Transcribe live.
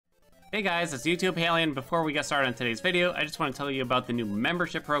Hey guys, it's YouTube Haelian. Before we get started on today's video, I just want to tell you about the new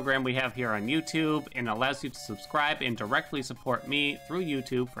membership program we have here on YouTube, and it allows you to subscribe and directly support me through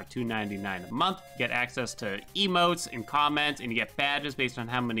YouTube for $2.99 a month. You get access to emotes and comments, and you get badges based on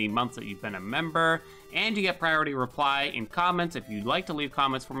how many months that you've been a member, and you get priority reply in comments if you'd like to leave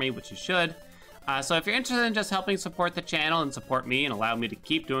comments for me, which you should. So if you're interested in just helping support the channel and support me and allow me to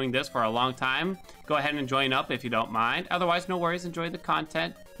keep doing this for a long time, go ahead and join up if you don't mind. Otherwise, no worries, enjoy the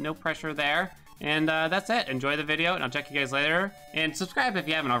content, no pressure there. And that's it, enjoy the video, and I'll check you guys later. And subscribe if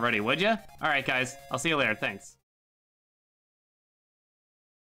you haven't already, would you? All right, guys, I'll see you later, thanks.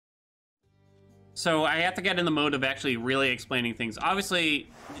 So I have to get in the mode of actually really explaining things. Obviously,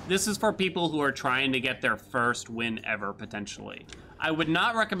 this is for people who are trying to get their first win ever, potentially. I would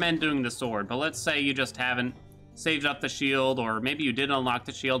not recommend doing the sword, but let's say you just haven't saved up the shield, or maybe you did unlock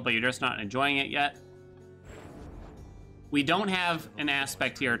the shield, but you're just not enjoying it yet. We don't have an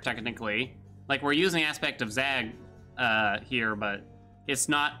aspect here, technically. Like, we're using aspect of Zag here, but it's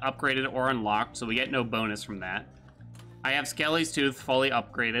not upgraded or unlocked, so we get no bonus from that. I have Skelly's Tooth fully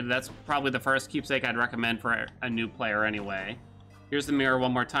upgraded. That's probably the first keepsake I'd recommend for a new player anyway. Here's the mirror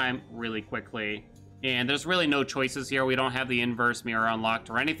one more time, really quickly. And there's really no choices here. We don't have the inverse mirror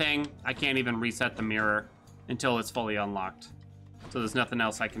unlocked or anything. I can't even reset the mirror until it's fully unlocked. So there's nothing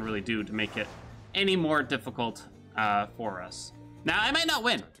else I can really do to make it any more difficult for us. Now, I might not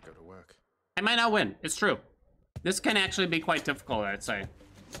win. Time to go to work. I might not win. It's true. This can actually be quite difficult, I'd say.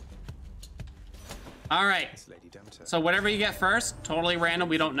 All right. So whatever you get first, totally random,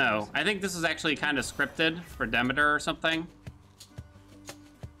 we don't know. I think this is actually kind of scripted for Demeter or something.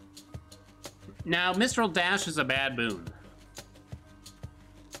 Now, Mistral Dash is a bad boon.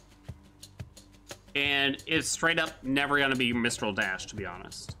 And it's straight up never gonna be Mistral Dash, to be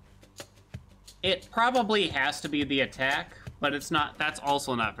honest. It probably has to be the attack, but it's not, that's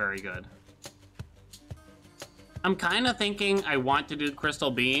also not very good. I'm kind of thinking I want to do Crystal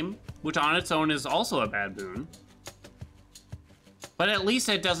Beam, which on its own is also a bad boon. But at least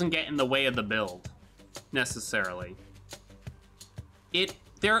it doesn't get in the way of the build, necessarily.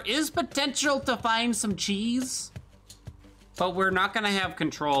 There is potential to find some cheese, but we're not gonna have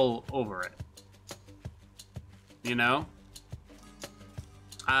control over it. You know?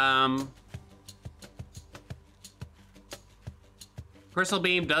 Crystal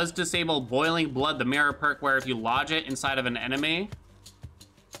Beam does disable Boiling Blood, the mirror perk, where if you lodge it inside of an enemy,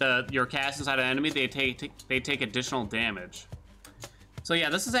 your cast inside an enemy, they take additional damage. So yeah,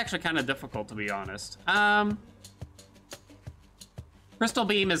 this is actually kind of difficult, to be honest. Crystal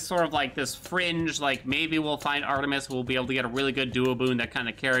Beam is sort of like this fringe, like maybe we'll find Artemis, we'll be able to get a really good duo boon that kind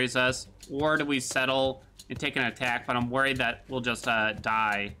of carries us, or do we settle and take an attack, but I'm worried that we'll just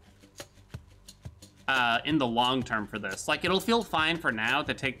die in the long term for this. Like, it'll feel fine for now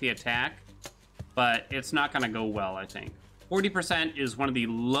to take the attack, but it's not gonna go well, I think. 40% is one of the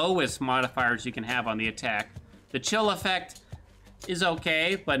lowest modifiers you can have on the attack. The chill effect is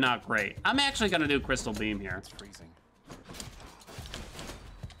okay, but not great. I'm actually gonna do Crystal Beam here. It's freezing.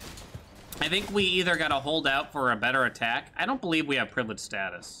 I think we either gotta hold out for a better attack. I don't believe we have privileged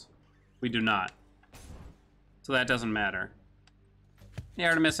status. We do not. So that doesn't matter. Hey,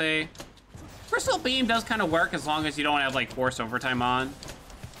 Artemis A. Crystal Beam does kind of work as long as you don't have, like, Force Overtime on.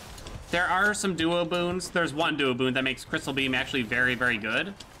 There are some duo boons. There's one duo boon that makes Crystal Beam actually very, very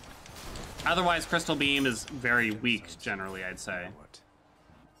good. Otherwise, Crystal Beam is very weak, generally, I'd say.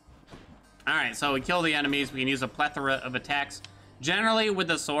 All right, so we kill the enemies. We can use a plethora of attacks. Generally, with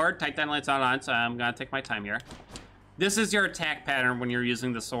the sword, Titan Light's not on, so I'm gonna take my time here. This is your attack pattern when you're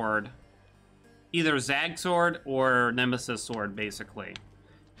using the sword. Either Zag Sword or Nemesis Sword, basically.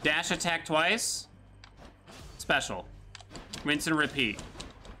 Dash attack twice. Special. Rinse and repeat.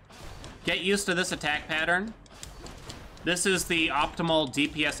 Get used to this attack pattern. This is the optimal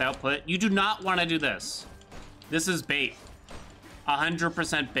DPS output. You do not want to do this. This is bait.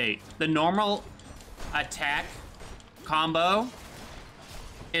 100% bait. The normal attack combo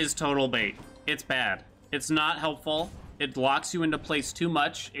is total bait. It's bad. It's not helpful. It locks you into place too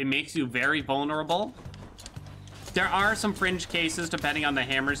much. It makes you very vulnerable. There are some fringe cases, depending on the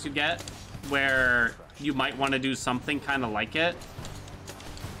hammers you get, where you might want to do something kind of like it.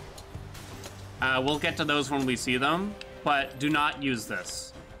 We'll get to those when we see them, but do not use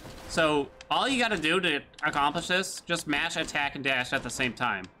this. So all you gotta do to accomplish this, just mash attack and dash at the same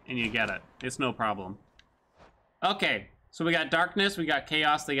time, and you get it. It's no problem. Okay, so we got Darkness, we got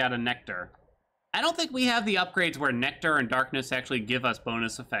Chaos, they got a Nectar. I don't think we have the upgrades where Nectar and Darkness actually give us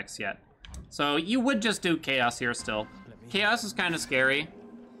bonus effects yet. So you would just do Chaos here still. Chaos is kind of scary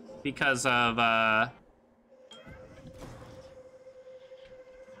because of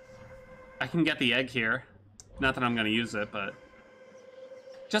I can get the egg here. Not that I'm gonna use it, but...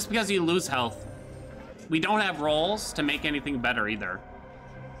 Just because you lose health. We don't have rolls to make anything better either.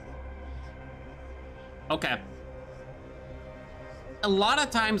 Okay. A lot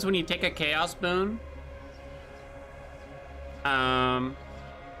of times when you take a Chaos Boon...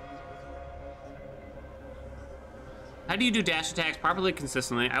 How do you do dash attacks properly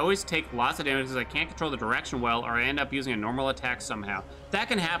consistently? I always take lots of damage because I can't control the direction well, or I end up using a normal attack somehow. That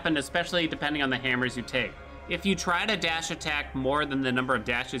can happen, especially depending on the hammers you take. If you try to dash attack more than the number of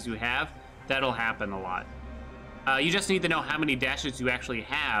dashes you have, that'll happen a lot. You just need to know how many dashes you actually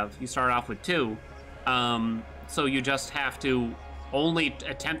have. You start off with 2. So you just have to only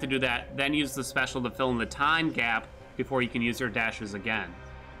attempt to do that, then use the special to fill in the time gap before you can use your dashes again.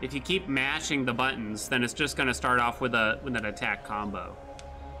 If you keep mashing the buttons, then it's just gonna start off with an attack combo.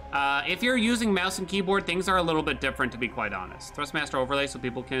 If you're using mouse and keyboard, things are a little bit different, to be quite honest. Thrustmaster overlay so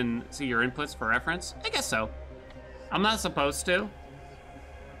people can see your inputs for reference? I guess so. I'm not supposed to,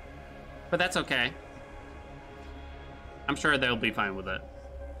 but that's okay. I'm sure they'll be fine with it.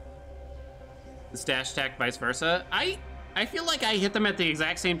 This dash attack, vice versa. I feel like I hit them at the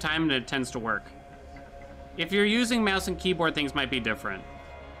exact same time and it tends to work. If you're using mouse and keyboard, things might be different.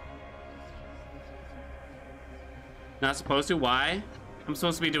 Not supposed to? Why? I'm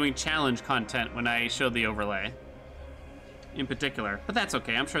supposed to be doing challenge content when I show the overlay. In particular. But that's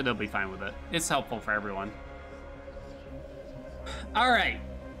okay. I'm sure they'll be fine with it. It's helpful for everyone. Alright.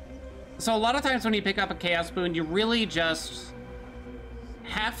 So a lot of times when you pick up a Chaos Boon, you really just...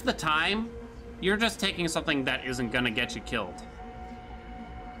 half the time, you're just taking something that isn't gonna get you killed.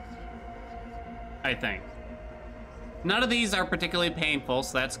 I think. None of these are particularly painful,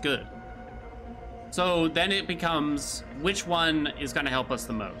 so that's good. So then it becomes, which one is gonna help us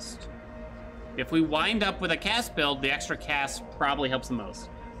the most? If we wind up with a cast build, the extra cast probably helps the most.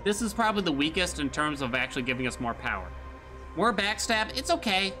 This is probably the weakest in terms of actually giving us more power. More backstab, it's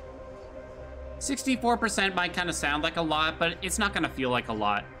okay. 64% might kind of sound like a lot, but it's not gonna feel like a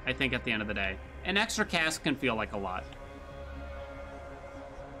lot, I think, at the end of the day. An extra cast can feel like a lot.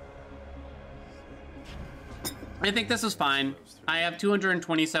 I think this is fine. I have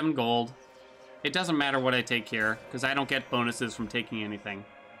 227 gold. It doesn't matter what I take here, because I don't get bonuses from taking anything.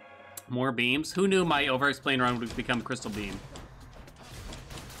 More beams? Who knew my Overexplained run would become Crystal Beam?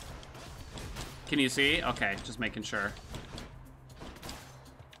 Can you see? Okay, just making sure.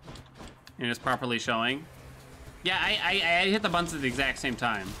 And it's properly showing. Yeah, I hit the buttons at the exact same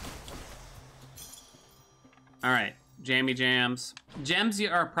time. Alright, jammy jams. Gems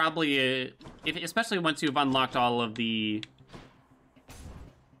are probably, especially once you've unlocked all of the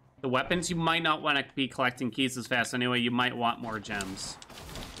weapons, you might not want to be collecting keys as fast anyway. You might want more gems.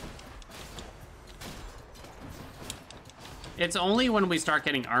 It's only when we start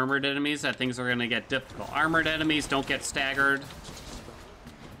getting armored enemies that things are going to get difficult. Armored enemies don't get staggered.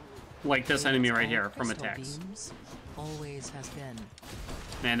 Like this enemy right here from attacks. Always has been.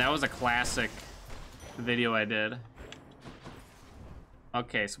 Man, that was a classic video I did.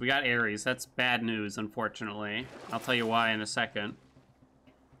 Okay, so we got Ares. That's bad news, unfortunately. I'll tell you why in a second.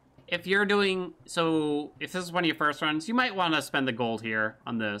 If you're doing... So, if this is one of your first runs, you might want to spend the gold here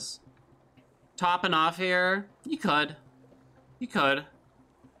on this. Topping off here, you could. You could.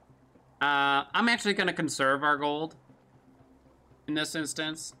 I'm actually going to conserve our gold in this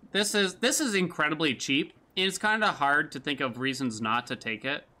instance. This is incredibly cheap, and it's kind of hard to think of reasons not to take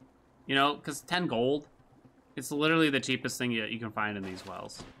it. You know, because 10 gold, it's literally the cheapest thing you can find in these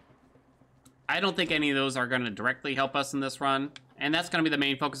wells. I don't think any of those are going to directly help us in this run, and that's going to be the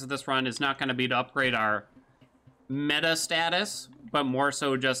main focus of this run, is not going to be to upgrade our meta status, but more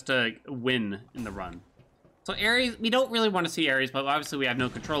so just to win in the run. So Ares, we don't really want to see Ares, but obviously we have no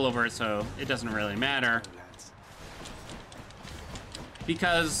control over it, so it doesn't really matter.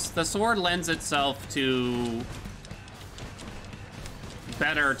 Because the sword lends itself to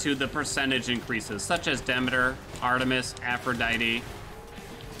better to the percentage increases, such as Demeter, Artemis, Aphrodite.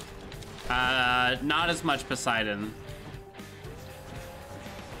 Not as much Poseidon.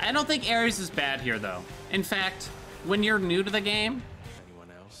 I don't think Ares is bad here, though. In fact, when you're new to the game,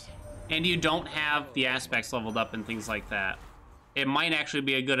 and you don't have the aspects leveled up and things like that, it might actually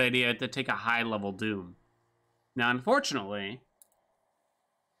be a good idea to take a high-level Doom. Now, unfortunately,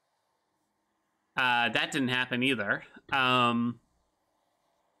 that didn't happen either.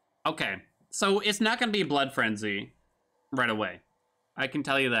 Okay, so it's not going to be Blood Frenzy right away. I can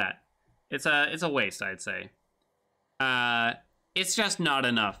tell you that. It's a waste, I'd say. It's just not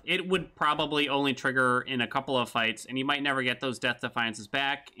enough. It would probably only trigger in a couple of fights, and you might never get those Death Defiances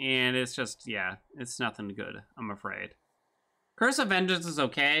back, and it's just, yeah, it's nothing good, I'm afraid. Curse of Vengeance is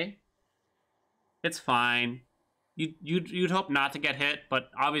okay. It's fine. You'd hope not to get hit, but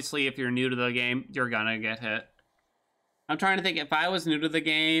obviously if you're new to the game, you're gonna get hit. I'm trying to think, if I was new to the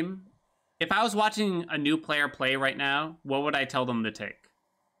game, if I was watching a new player play right now, what would I tell them to take?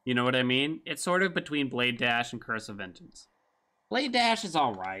 You know what I mean? It's sort of between Blade Dash and Curse of Vengeance. Blade Dash is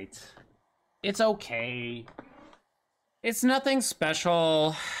alright. It's okay. It's nothing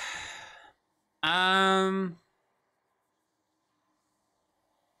special. I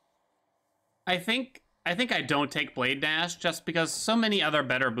think I don't take Blade Dash just because so many other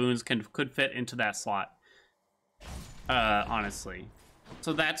better boons could fit into that slot. Honestly.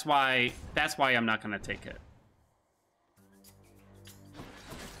 So that's why I'm not gonna take it.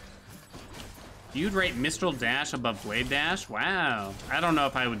 You'd rate Mistral Dash above Blade Dash? Wow. I don't know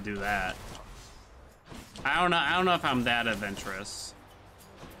if I would do that. I don't know if I'm that adventurous.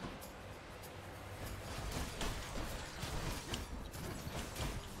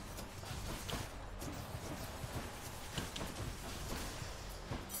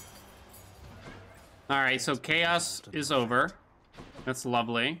 Alright, so Chaos is over. That's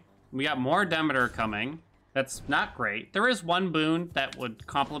lovely. We got more Demeter coming. That's not great. There is one boon that would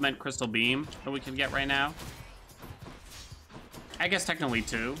complement Crystal Beam that we could get right now. I guess technically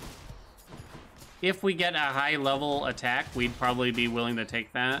two. If we get a high level attack, we'd probably be willing to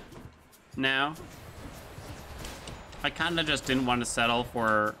take that now. I kind of just didn't want to settle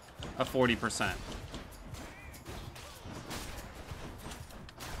for a 40%.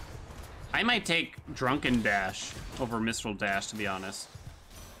 I might take Drunken Dash over Mistral Dash, to be honest.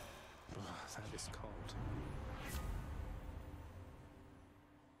 That is cold.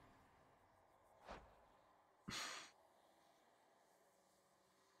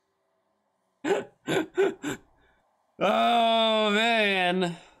 Oh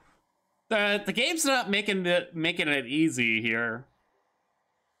man, the game's not making it easy here.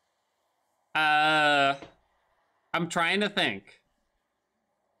 I'm trying to think.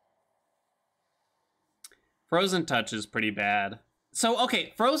 Frozen Touch is pretty bad. So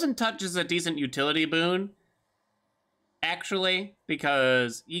okay, Frozen Touch is a decent utility boon, actually,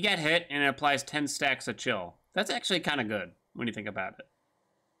 because you get hit and it applies 10 stacks of chill. That's actually kind of good when you think about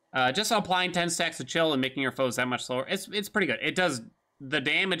it. Just applying 10 stacks of chill and making your foes that much slower, it's pretty good. It does, the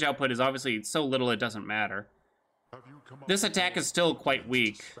damage output is obviously so little it doesn't matter. This attack is still quite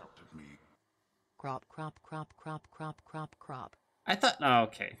weak. Crop, crop, crop, crop, crop, crop, crop. I thought, oh,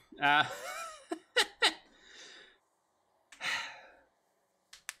 okay.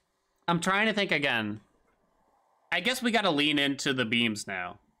 I'm trying to think again. I guess we gotta lean into the beams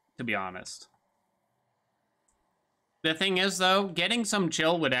now, to be honest. The thing is, though, getting some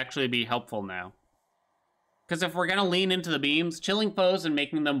chill would actually be helpful now. Because if we're gonna lean into the beams, chilling foes and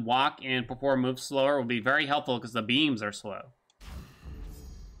making them walk and perform moves slower will be very helpful because the beams are slow.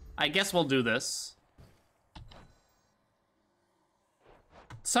 I guess we'll do this.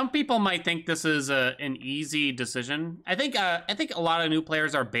 Some people might think this is an easy decision. I think a lot of new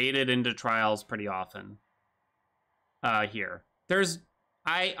players are baited into trials pretty often. Here,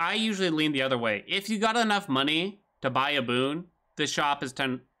 I usually lean the other way. If you got enough money to buy a boon, the shop is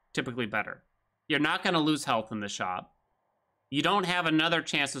typically better. You're not going to lose health in the shop. You don't have another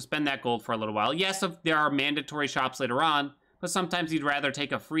chance to spend that gold for a little while. Yes, if there are mandatory shops later on, but sometimes you'd rather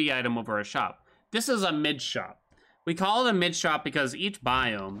take a free item over a shop. This is a mid shop. We call it a mid shop because each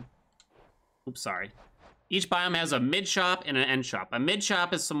biome, each biome has a mid shop and an end shop. A mid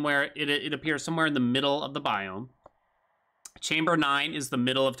shop is somewhere, it appears somewhere in the middle of the biome. Chamber 9 is the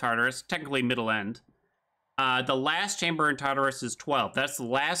middle of Tartarus, technically middle end. The last chamber in Tartarus is 12. That's the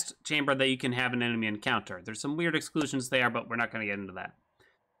last chamber that you can have an enemy encounter. There's some weird exclusions there, but we're not going to get into that.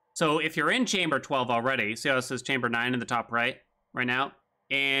 So if you're in chamber 12 already, see how it says chamber 9 in the top right now?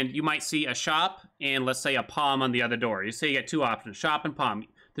 And you might see a shop and let's say a palm on the other door. You say you get two options, shop and palm.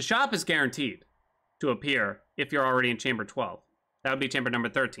 The shop is guaranteed to appear if you're already in chamber 12. That would be chamber number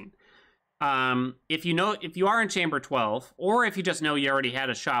 13. If you are in chamber 12, or if you just know you already had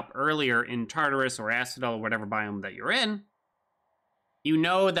a shop earlier in Tartarus or Acidel or whatever biome that you're in, you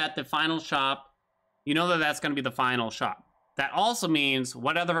know that the final shop, you know that that's going to be the final shop. That also means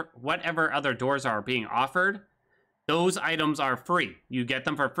whatever other doors are being offered, those items are free. You get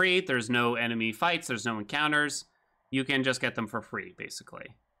them for free. There's no enemy fights. There's no encounters. You can just get them for free, basically.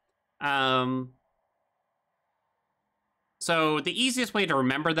 So the easiest way to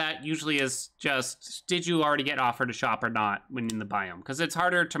remember that usually is just, did you already get offered a shop or not when in the biome? Because it's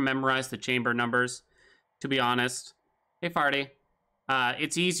harder to memorize the chamber numbers, to be honest. Hey, Farty.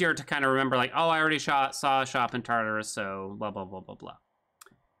 It's easier to kind of remember, like, oh, I already saw a shop in Tartarus, so blah, blah, blah, blah, blah.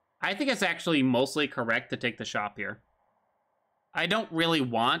 I think it's actually mostly correct to take the shop here. I don't really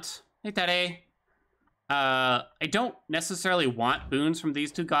want, hey, Teddy. I don't necessarily want boons from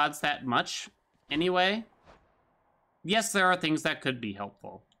these two gods that much anyway. Yes, there are things that could be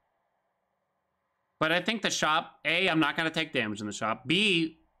helpful. But I think the shop, A, I'm not going to take damage in the shop.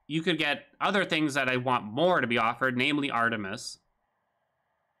 B, you could get other things that I want more to be offered, namely Artemis.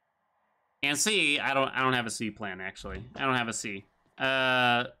 And C, I don't have a C plan, actually. I don't have a C.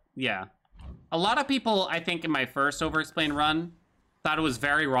 Yeah. A lot of people, I think, in my first Overexplained run, thought it was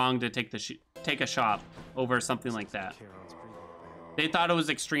very wrong to take a shop over something like that. They thought it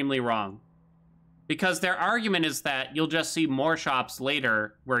was extremely wrong. Because their argument is that you'll just see more shops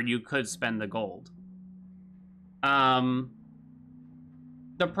later where you could spend the gold. The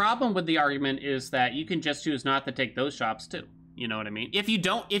problem with the argument is that you can just choose not to take those shops too. You know what I mean? If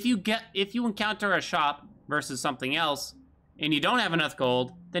you encounter a shop versus something else and you don't have enough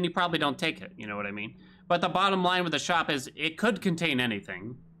gold, then you probably don't take it. You know what I mean? But the bottom line with the shop is it could contain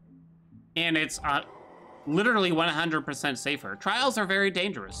anything. And it's literally 100% safer. Trials are very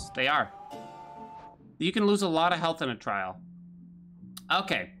dangerous. They are. You can lose a lot of health in a trial.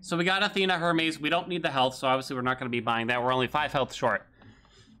 Okay, so we got Athena, Hermes. We don't need the health, so obviously we're not going to be buying that. We're only 5 health short.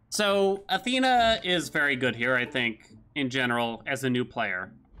 So Athena is very good here, I think, in general, as a new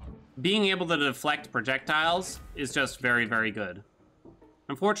player. Being able to deflect projectiles is just very, very good.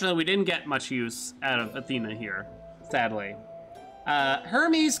 Unfortunately, we didn't get much use out of Athena here, sadly.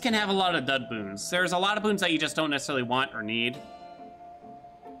 Hermes can have a lot of dud boons. There's a lot of boons that you just don't necessarily want or need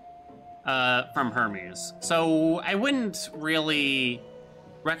from Hermes. So I wouldn't really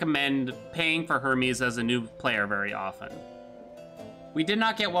recommend paying for Hermes as a new player very often. We did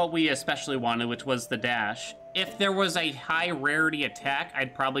not get what we especially wanted, which was the dash. If there was a high rarity attack,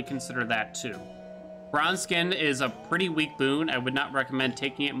 I'd probably consider that too. Bronze Skin is a pretty weak boon. I would not recommend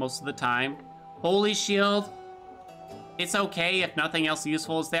taking it most of the time. Holy Shield, it's okay if nothing else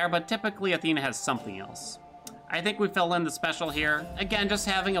useful is there, but typically Athena has something else. I think we fill in the special here. Again, just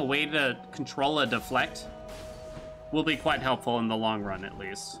having a way to control a deflect will be quite helpful in the long run, at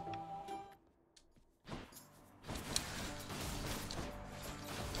least.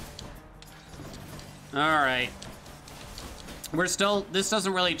 All right. This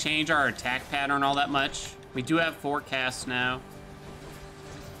doesn't really change our attack pattern all that much. We do have 4 casts now.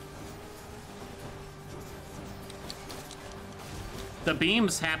 The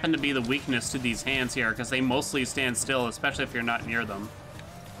beams happen to be the weakness to these hands here because they mostly stand still, especially if you're not near them.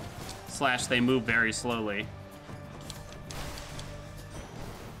 Slash, they move very slowly.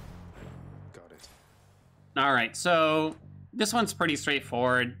 Got it. All right, so this one's pretty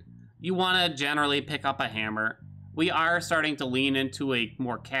straightforward. You want to generally pick up a hammer. We are starting to lean into a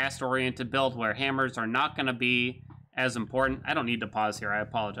more cast-oriented build where hammers are not going to be as important. I don't need to pause here, I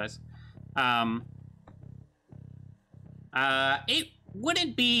apologize. It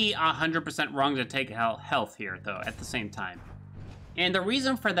wouldn't be 100% wrong to take health here, though, at the same time. And the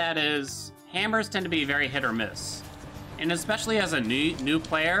reason for that is hammers tend to be very hit or miss. And especially as a new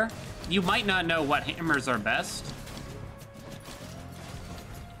player, you might not know what hammers are best.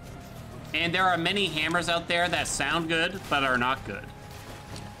 And there are many hammers out there that sound good, but are not good.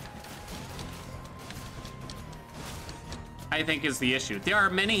 I think is the issue. There are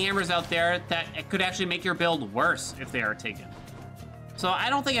many hammers out there that could actually make your build worse if they are taken. So I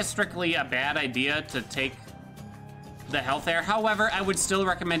don't think it's strictly a bad idea to take the health there. However, I would still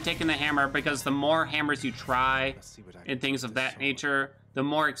recommend taking the hammer because the more hammers you try and things of that nature, the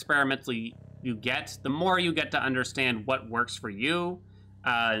more experimentally you get, the more you get to understand what works for you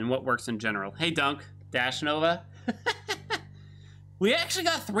and what works in general. Hey, Dunk, Dash Nova. We actually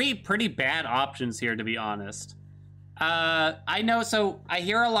got 3 pretty bad options here, to be honest. I know, so I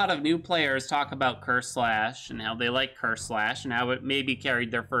hear a lot of new players talk about Curse Slash and how they like Curse Slash and how it maybe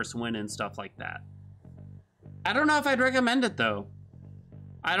carried their first win and stuff like that. I don't know if I'd recommend it, though.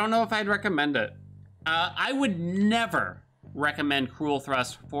 I don't know if I'd recommend it. I would never recommend Cruel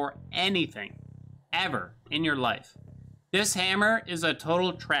Thrust for anything, ever, in your life. This hammer is a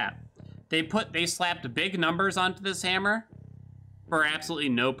total trap. They slapped big numbers onto this hammer for absolutely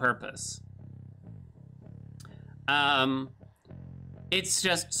no purpose. It's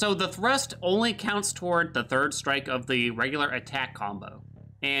just, so the thrust only counts toward the 3rd strike of the regular attack combo.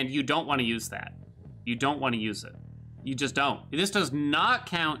 And you don't want to use that. You don't want to use it. You just don't. This does not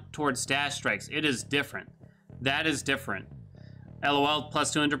count towards dash strikes. It is different. That is different. LOL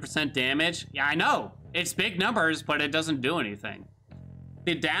plus 200% damage. Yeah, I know. It's big numbers, but it doesn't do anything.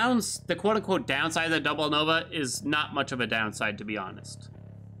 The quote-unquote downside of the Double Nova is not much of a downside, to be honest.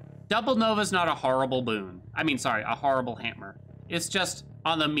 Double Nova's not a horrible boon. I mean, sorry, a horrible hammer. It's just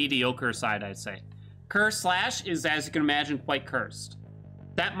on the mediocre side, I'd say. Curse Slash is, as you can imagine, quite cursed.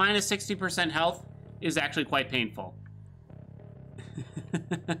 That minus 60% health is actually quite painful.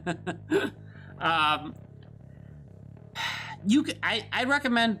 I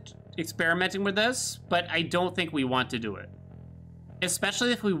recommend experimenting with this, but I don't think we want to do it.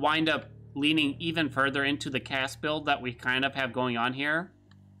 Especially if we wind up leaning even further into the cast build that we kind of have going on here.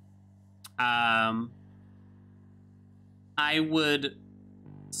 I would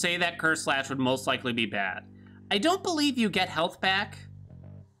say that Curse Slash would most likely be bad. I don't believe you get health back.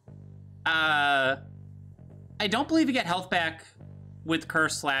 I don't believe you get health back with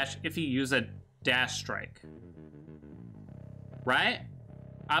Curse Slash if you use a Dash Strike. Right?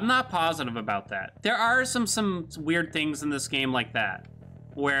 I'm not positive about that. There are some weird things in this game like that,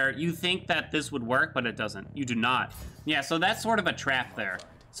 where you think that this would work, but it doesn't. You do not. Yeah, so that's sort of a trap there.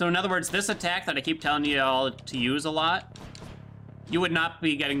 So in other words, this attack that I keep telling you all to use a lot, you would not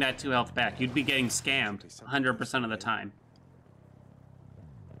be getting that 2 health back. You'd be getting scammed 100% of the time.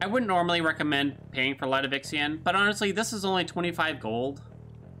 I wouldn't normally recommend paying for Light of Ixion, but honestly, this is only 25 gold.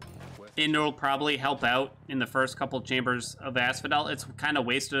 And it'll probably help out in the first couple chambers of Asphodel. It's kind of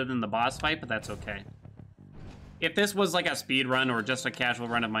wasted in the boss fight, but that's okay. If this was like a speed run or just a casual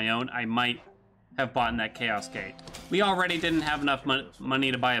run of my own, I might have bought in that Chaos Gate. We already didn't have enough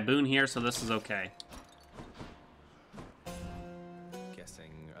money to buy a boon here, so this is okay.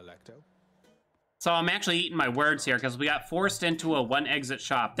 Guessing Electo? So I'm actually eating my words here because we got forced into a 1-exit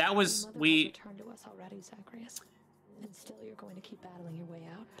shop. That was, returned to us already, Zagreus. And still you're going to keep battling your way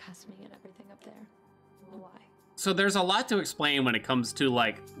out, past me and everything up there. Why? So there's a lot to explain when it comes to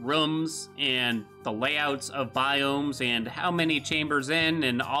like rooms and the layouts of biomes and how many chambers in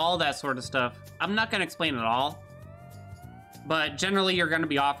and all that sort of stuff. I'm not gonna explain it all, but generally you're gonna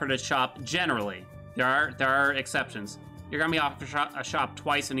be offered a shop. Generally, there are exceptions. You're gonna be offered a shop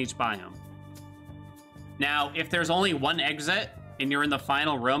twice in each biome. Now, if there's only 1 exit and you're in the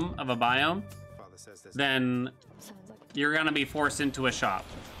final room of a biome, then you're gonna be forced into a shop.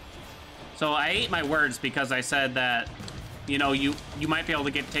 So I ate my words because I said that, you know, you might be able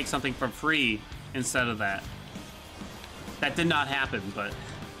to take something for free instead of that. That did not happen, but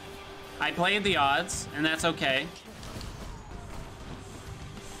I played the odds, and that's okay.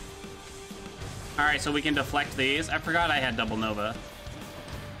 All right, so we can deflect these. I forgot I had Double Nova.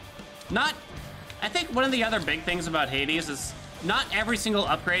 I think one of the other big things about Hades is not every single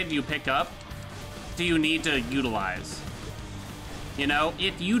upgrade you pick up do you need to utilize. You know,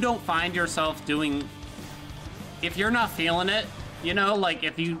 if you don't find yourself doing, if you're not feeling it, you know, like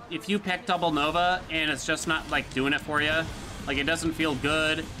if you pick Double Nova and it's just not like doing it for you, like it doesn't feel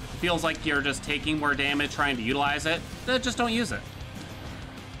good, feels like you're just taking more damage trying to utilize it, then just don't use it.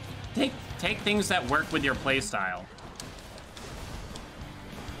 Take things that work with your playstyle.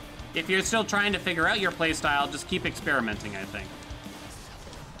 If you're still trying to figure out your playstyle, just keep experimenting, I think.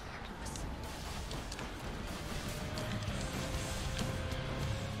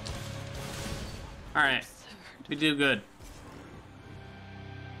 All right, we do good.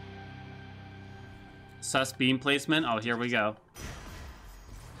 Sus beam placement. Oh, here we go.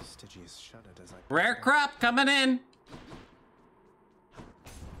 Rare crop coming in.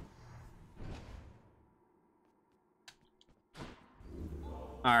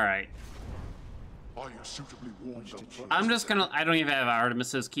 All right. I'm just gonna, I don't even have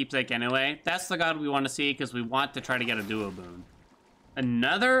Artemis's keepsake anyway. That's the god we want to see because we want to try to get a duo boon.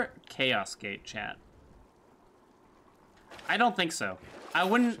 Another Chaos Gate, chat. I don't think so.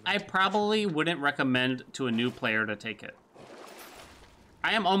 I probably wouldn't recommend to a new player to take it.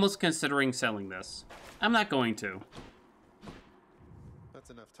 I am almost considering selling this. I'm not going to. That's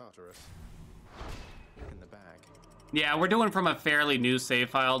enough Tartarus. In the bag. Yeah, we're doing from a fairly new save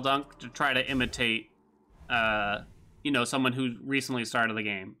file dunk to try to imitate, you know, someone who recently started the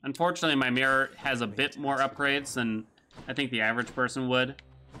game. Unfortunately, my mirror has a bit more upgrades than I think the average person would,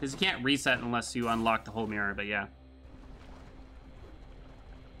 because you can't reset unless you unlock the whole mirror, but yeah.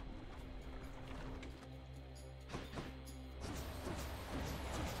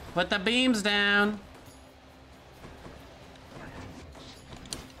 Put the beams down.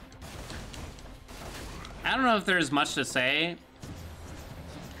 I don't know if there's much to say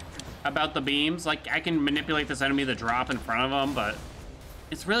about the beams. Like, I can manipulate this enemy to drop in front of them, but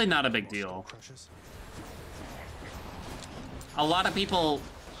it's really not a big deal. A lot of people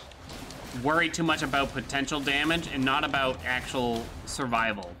worry too much about potential damage and not about actual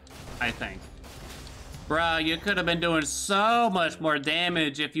survival, I think. Bruh, you could have been doing so much more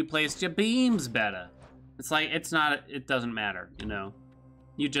damage if you placed your beams better. It's like, it doesn't matter, you know?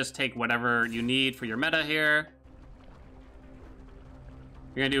 You just take whatever you need for your meta here.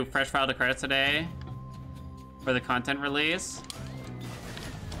 You're gonna do fresh file to credits today for the content release.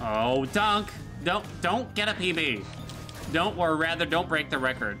 Oh, dunk! Don't get a PB. Or rather, don't break the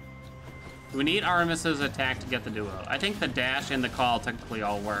record. We need Artemis's attack to get the duo. I think the dash and the call technically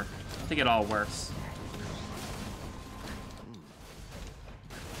all work. I think it all works.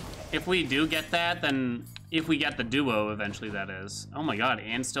 If we do get that, then if we get the duo eventually, that is. Oh my god,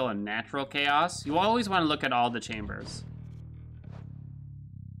 and still a natural chaos. You always want to look at all the chambers.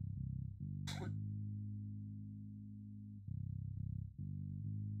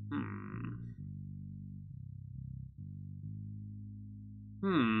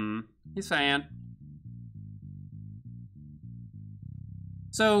 He's saying.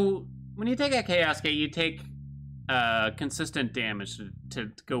 So, when you take a Chaos Gate, you take consistent damage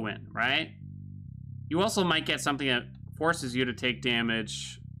to go in, right? You also might get something that forces you to take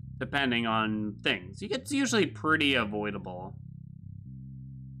damage depending on things. It's usually pretty avoidable.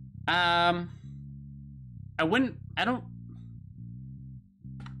 I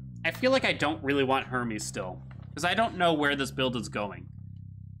feel like I don't really want Hermes still, because I don't know where this build is going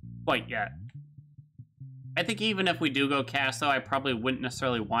quite yet. I think even if we do go cast, though, I probably wouldn't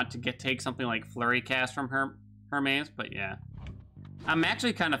necessarily want to take something like Flurry Cast from Hermes, but yeah. I'm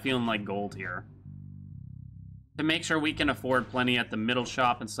actually kind of feeling like gold here. To make sure we can afford plenty at the middle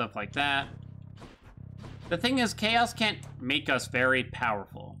shop and stuff like that. The thing is, Chaos can't make us very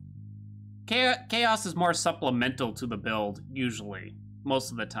powerful. Chaos is more supplemental to the build, usually, most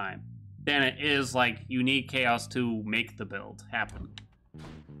of the time, than it is like you need Chaos to make the build happen.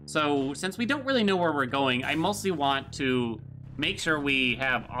 So, since we don't really know where we're going, I mostly want to make sure we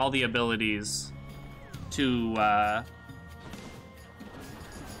have all the abilities to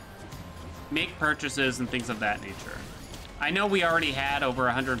make purchases and things of that nature. I know we already had over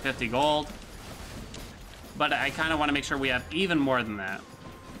 150 gold, but I kind of want to make sure we have even more than that.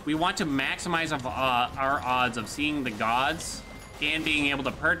 We want to maximize our odds of seeing the gods and being able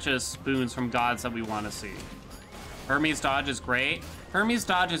to purchase boons from gods that we want to see. Hermes dodge is great. Hermes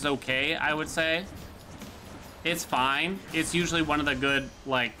dodge is okay, I would say. It's fine. It's usually one of the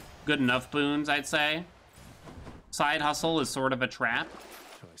good enough boons, I'd say. Side hustle is sort of a trap.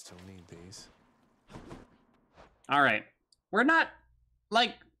 Do I still need these? All right. We're not,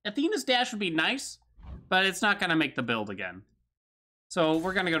 Athena's dash would be nice, but it's not gonna make the build again. So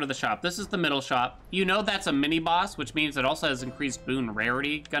we're gonna go to the shop. This is the middle shop. You know that's a mini boss, which means it also has increased boon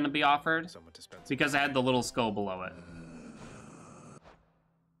rarity gonna be offered because it had the little skull below it.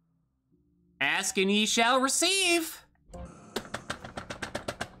 Ask and ye shall receive.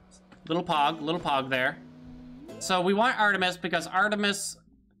 Little pog there. So we want Artemis because Artemis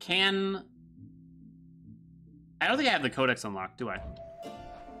can... I don't think I have the codex unlocked, do I?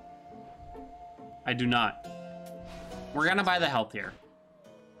 I do not. We're gonna buy the health here.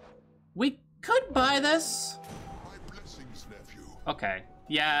 We could buy this. My blessings, nephew. Okay,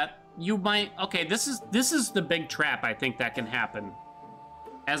 yeah, you might. Okay, this is the big trap I think that can happen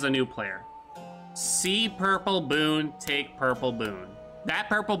as a new player. See purple boon, take purple boon. That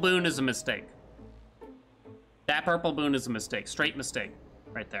purple boon is a mistake. That purple boon is a mistake, straight mistake,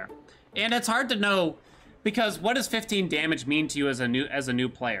 right there. And it's hard to know because what does 15 damage mean to you as a new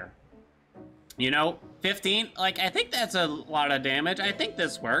player? You know, 15, I think that's a lot of damage. I think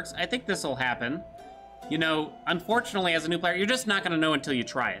this works. I think this will happen. You know, unfortunately, as a new player, you're just not going to know until you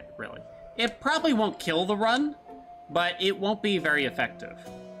try it, really. It probably won't kill the run, but it won't be very effective,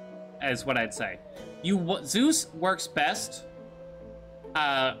 is what I'd say. Zeus works best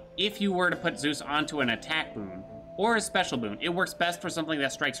if you were to put Zeus onto an attack boon or a special boon. It works best for something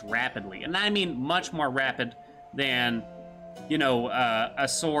that strikes rapidly, and I mean much more rapid than... you know, a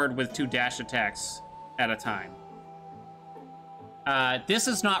sword with 2 dash attacks at a time. This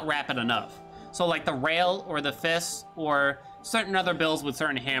is not rapid enough. So like the rail or the fist or certain other builds with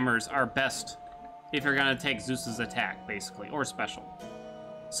certain hammers are best if you're gonna take Zeus's attack, basically, or special.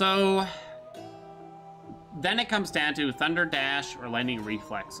 So then it comes down to Thunder Dash or Lightning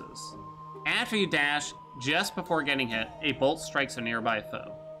Reflexes. After you dash, just before getting hit, a bolt strikes a nearby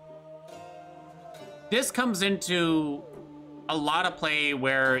foe. This comes into a lot of play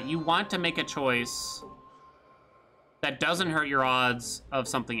where you want to make a choice that doesn't hurt your odds of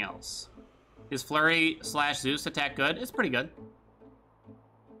something else. Is Flurry / Zeus attack good? It's pretty good.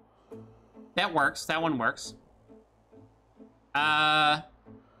 That works. That one works.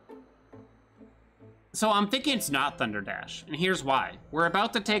 So I'm thinking it's not Thunder Dash, and here's why. We're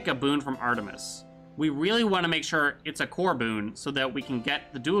about to take a boon from Artemis. We really want to make sure it's a core boon so that we can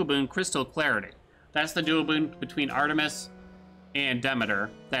get the duo boon Crystal Clarity. That's the duo boon between Artemis and Demeter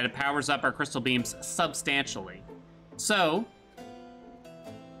that it powers up our crystal beams substantially. So,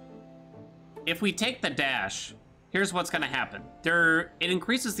 if we take the dash, here's what's gonna happen. It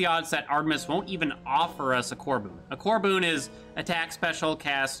increases the odds that Artemis won't even offer us a core boon. A core boon is attack, special,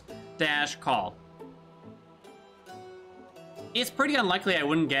 cast, dash, call. It's pretty unlikely I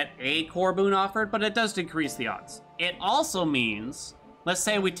wouldn't get a core boon offered, but it does decrease the odds. It also means, let's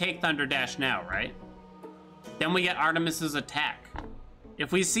say we take Thunder Dash now, right? Then we get Artemis's attack.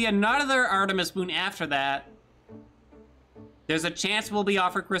 If we see another Artemis boon after that, there's a chance we'll be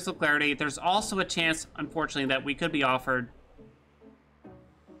offered Crystal Clarity. There's also a chance, unfortunately, that we could be offered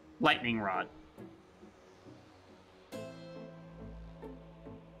Lightning Rod.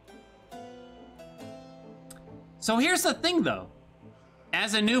 So here's the thing, though.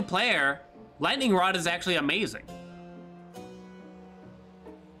 As a new player, Lightning Rod is actually amazing.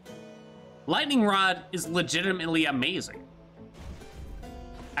 Lightning Rod is legitimately amazing.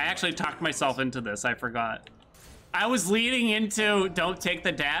 I actually talked myself into this, I forgot. I was leading into don't take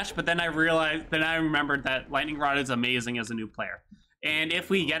the dash, but then I remembered that Lightning Rod is amazing as a new player. And if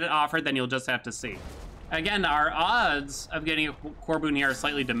we get it offered, then you'll just have to see. Again, our odds of getting a core boon here are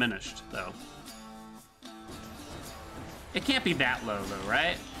slightly diminished, though. It can't be that low, though,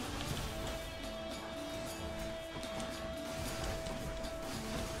 right?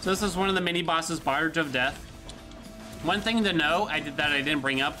 So this is one of the mini-bosses, Barge of Death. One thing to know that I didn't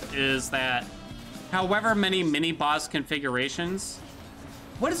bring up is that however many mini-boss configurations...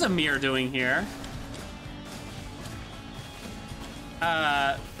 What is Amir doing here?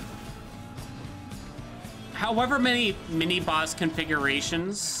 However many mini-boss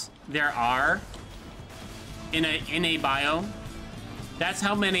configurations there are in a biome, that's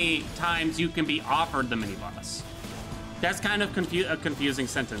how many times you can be offered the mini-boss. That's kind of a confusing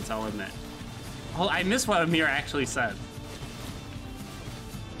sentence, I'll admit. Oh, I missed what Amir actually said.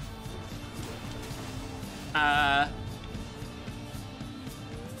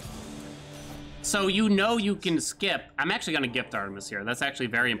 So you know you can skip. I'm actually gonna gift Artemis here. That's actually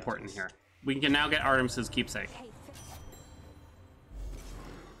very important here. We can now get Artemis's keepsake.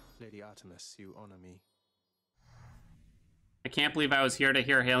 Lady Artemis, you honor me. I can't believe I was here to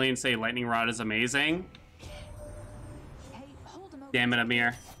hear Haelian say Lightning Rod is amazing. Damn it,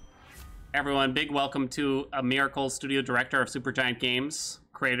 Amir. Everyone, big welcome to Amir Cole, studio director of Supergiant Games,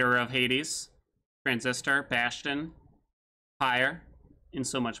 creator of Hades, Transistor, Bastion, Pyre, and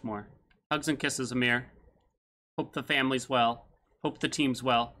so much more. Hugs and kisses, Amir. Hope the family's well. Hope the team's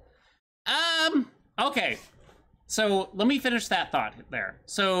well. Okay. So let me finish that thought there.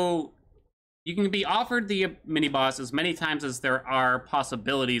 So you can be offered the mini-boss as many times as there are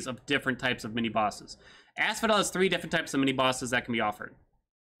possibilities of different types of mini-bosses. Asphodel has 3 different types of mini-bosses that can be offered.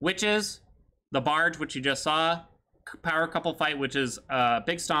 Witches, the Barge, which you just saw, Power Couple Fight, which is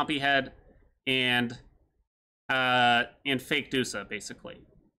Big Stompy Head, and Fake Dusa, basically.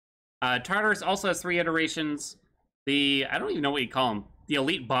 Tartarus also has 3 iterations. I don't even know what you call them. The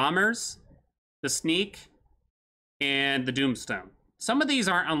Elite Bombers, the Sneak, and the Doomstone. Some of these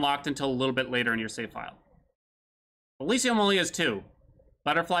aren't unlocked until a little bit later in your save file. Elysium only has 2,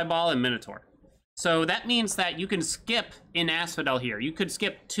 Butterfly Ball and Minotaur. So that means that you can skip in Asphodel here. You could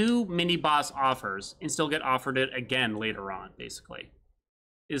skip 2 mini-boss offers and still get offered it again later on, basically.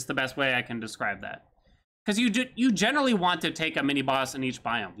 Is the best way I can describe that. Because you generally want to take a mini-boss in each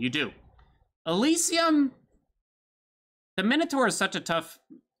biome. You do. Elysium... The Minotaur is such a tough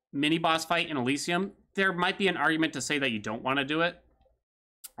mini-boss fight in Elysium. There might be an argument to say that you don't want to do it.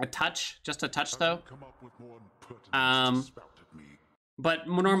 A touch. Just a touch, though. But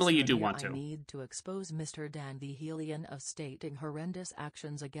normally you do want to. I need to expose Mr. Dan the Haelian of stating horrendous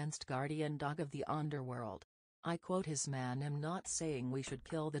actions against Guardian Dog of the Underworld. I quote his man, I'm not saying we should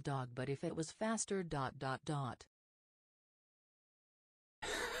kill the dog, but if it was faster ...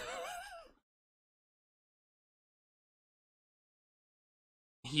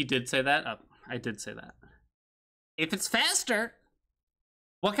 He did say that? Oh, I did say that. If it's faster,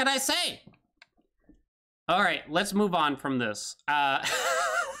 what can I say? All right, let's move on from this.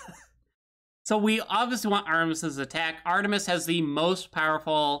 So we obviously want Artemis's attack. Artemis has the most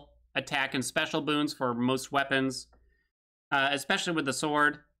powerful attack and special boons for most weapons, especially with the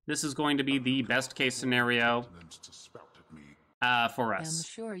sword. This is going to be the best case scenario for us. I'm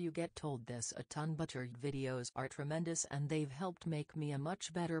sure you get told this a ton, but your videos are tremendous and they've helped make me a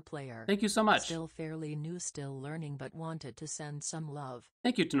much better player. Thank you so much. Still fairly new, still learning, but wanted to send some love.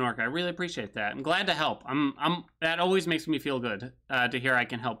 Thank you, Tenorka. I really appreciate that. I'm glad to help. That always makes me feel good to hear I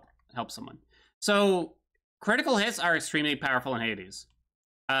can help someone. So critical hits are extremely powerful in Hades.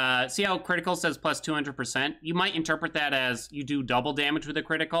 See how critical says plus 200%? You might interpret that as you do double damage with a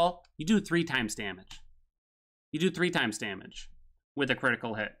critical. You do 3 times damage. You do 3 times damage with a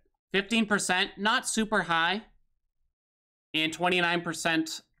critical hit. 15%, not super high, And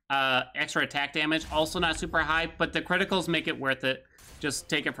 29% extra attack damage, also not super high, but the criticals make it worth it. Just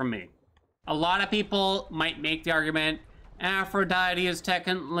take it from me. A lot of people might make the argument, Aphrodite is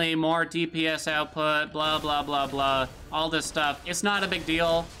technically more DPS output, blah, blah, blah, blah, all this stuff. It's not a big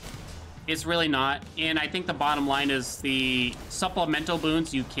deal. It's really not. And I think the bottom line is the supplemental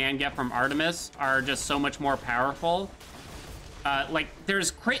boons you can get from Artemis are just so much more powerful. Like,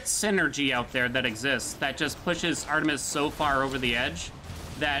 there's crit synergy out there that exists that just pushes Artemis so far over the edge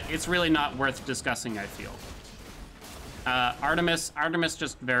that it's really not worth discussing, I feel. Artemis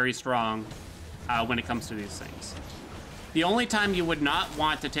just very strong when it comes to these things. The only time you would not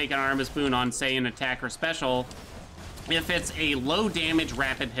want to take an Artemis boon on, say, an attack or special, if it's a low damage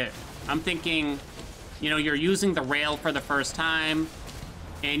rapid hit. I'm thinking, you know, you're using the rail for the first time,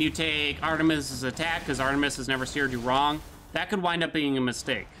 and you take Artemis's attack because Artemis has never steered you wrong. That could wind up being a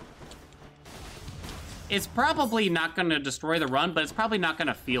mistake. It's probably not going to destroy the run, but it's probably not going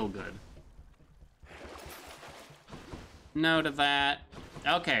to feel good. No to that.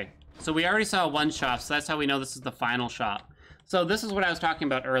 Okay, so we already saw one shop, so that's how we know this is the final shop. So this is what I was talking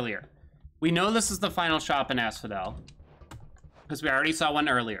about earlier. We know this is the final shop in Asphodel, because we already saw one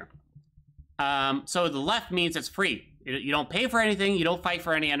earlier. So the left means it's free. You don't pay for anything, you don't fight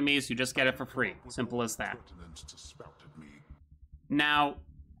for any enemies, you just get it for free. Simple as that. Now,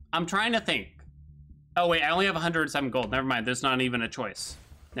 I'm trying to think. Oh wait, I only have 107 gold. Never mind, there's not even a choice.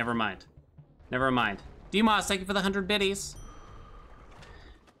 Never mind. Never mind. Demos, thank you for the 100 biddies.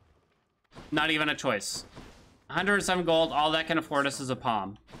 Not even a choice. 107 gold, all that can afford us is a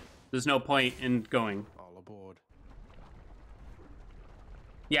palm. There's no point in going. All aboard.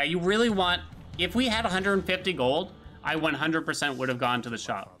 Yeah, you really want... If we had 150 gold, I 100% would have gone to the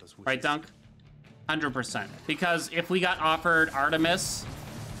shop. Right, Dunk? 100%. Because if we got offered Artemis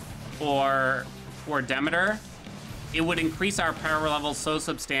or Demeter, it would increase our power level so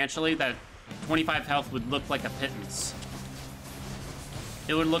substantially that 25 health would look like a pittance.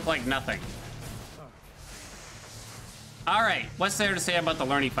 It would look like nothing. All right, what's there to say about the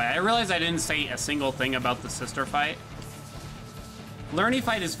Lerny fight? I realize I didn't say a single thing about the sister fight. Lerny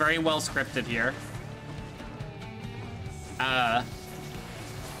fight is very well scripted here.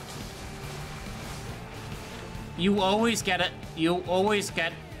 You always get it. You always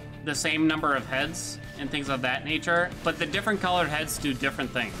get the same number of heads and things of that nature, but the different colored heads do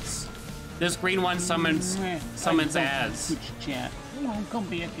different things. This green one summons Az. Chat. Oh, come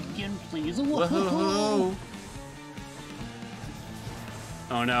back again, please. Woohoo!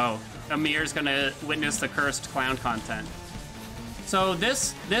 Oh no, Amir's gonna witness the cursed clown content. So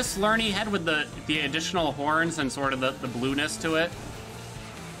this Lerny head with the additional horns and sort of the blueness to it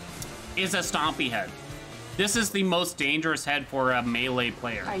is a stompy head. This is the most dangerous head for a melee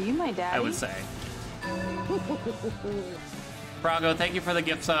player. Are you my daddy? I would say. Brago, thank you for the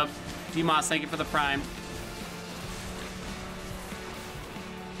gift sub. Gmoss, thank you for the prime.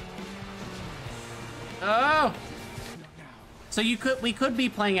 Oh! So we could be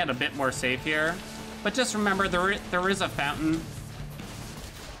playing it a bit more safe here, but just remember there is a fountain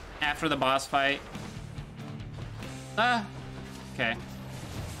after the boss fight. Okay.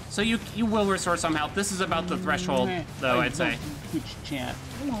 So you will restore some health. This is about the threshold, though, I'd say. Twitch chat.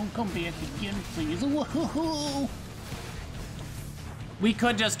 Oh, come back again, please. Woohoo! We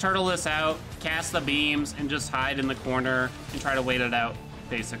could just turtle this out, cast the beams, and just hide in the corner and try to wait it out,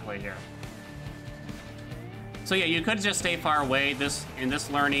 basically, here. So yeah, you could just stay far away. This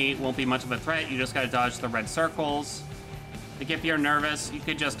Lerny won't be much of a threat. You just gotta dodge the red circles. Like, if you're nervous, you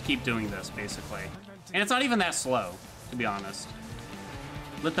could just keep doing this, basically. And it's not even that slow, to be honest.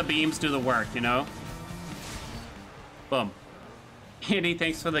 Let the beams do the work, you know? Boom. Andy,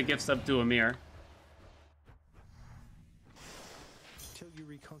 thanks for the gift sub to Amir. Till you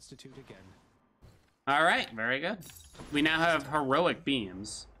reconstitute again. All right, very good. We now have heroic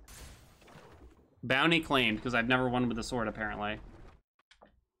beams. Bounty claimed, because I've never won with a sword, apparently.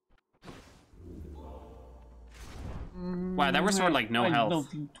 Wow, that restored, like, no health. I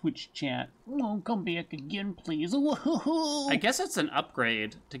love you, Twitch chat. Oh, come back again, please. Woohoo! I guess it's an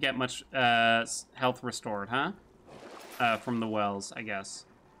upgrade to get much health restored, huh? From the wells, I guess.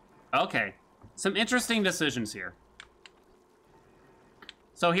 Okay. Some interesting decisions here.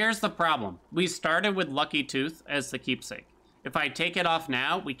 So here's the problem. We started with Lucky Tooth as the keepsake. If I take it off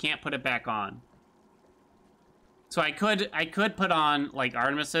now, we can't put it back on. So I could put on, like,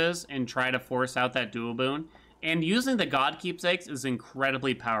 Artemis's and try to force out that dual boon. And using the God keepsakes is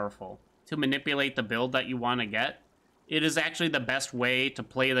incredibly powerful to manipulate the build that you want to get. it is actually the best way to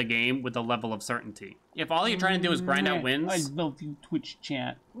play the game with a level of certainty. If all you're trying to do is grind out wins... I love you, Twitch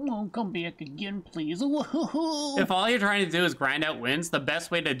chat. Oh, come back again, please. If all you're trying to do is grind out wins, the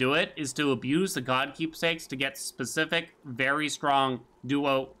best way to do it is to abuse the God Keepsakes to get specific, very strong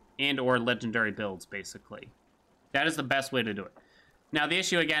duo and or legendary builds, basically. That is the best way to do it. Now, the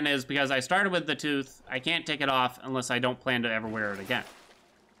issue, again, is because I started with the Tooth, I can't take it off unless I don't plan to ever wear it again.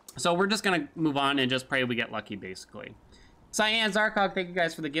 So we're just going to move on and just pray we get lucky, basically. Cyan, Zarkog, thank you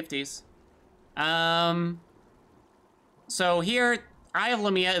guys for the gifties. So here, Eye of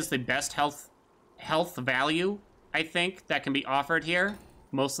Lamia is the best health value, I think, that can be offered here.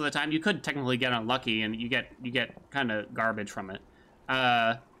 Most of the time, you could technically get unlucky and you get kind of garbage from it.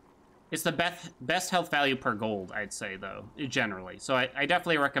 It's the best health value per gold, I'd say, though, generally. So I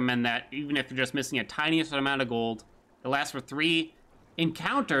definitely recommend that, even if you're just missing a tiniest amount of gold. It lasts for 3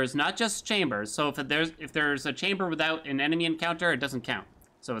 encounters, not just chambers. So if there's a chamber without an enemy encounter, it doesn't count.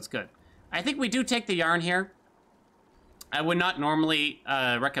 So it's good. I think we do take the yarn here. I would not normally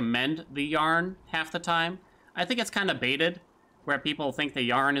recommend the yarn half the time. I think it's kind of baited, where people think the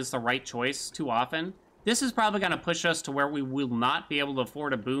yarn is the right choice too often. This is probably going to push us to where we will not be able to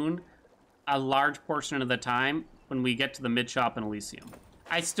afford a boon a large portion of the time when we get to the mid-shop in Elysium.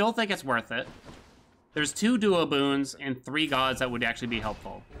 I still think it's worth it. There's 2 duo boons and 3 gods that would actually be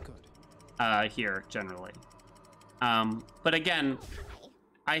helpful here, generally. But again,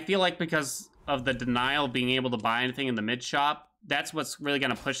 I feel like because of the denial of being able to buy anything in the mid-shop, that's what's really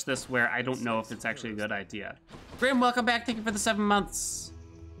going to push this where I don't know if it's actually a good idea. Grim, welcome back. Thank you for the 7 months.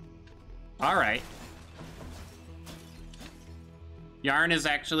 All right. Yarn is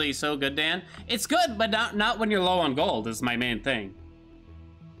actually so good, Dan. It's good, but not when you're low on gold is my main thing.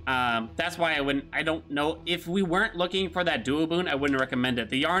 That's why I don't know. If we weren't looking for that duo boon, I wouldn't recommend it.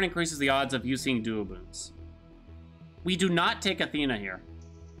 The yarn increases the odds of you seeing duo boons. We do not take Athena here.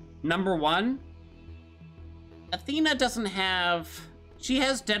 Number 1, Athena doesn't have... She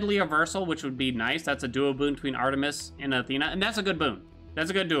has Deadly Reversal, which would be nice. That's a duo boon between Artemis and Athena, and that's a good boon.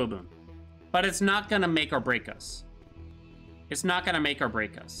 That's a good duo boon. But it's not gonna make or break us. It's not gonna make or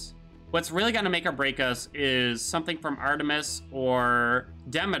break us. What's really gonna make or break us is something from Artemis or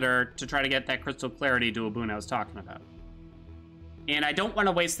Demeter to try to get that Crystal Clarity duo boon I was talking about. And I don't want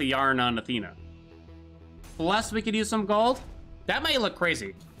to waste the yarn on Athena. Plus, we could use some gold. That might look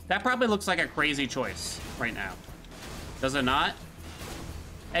crazy. That probably looks like a crazy choice right now. Does it not?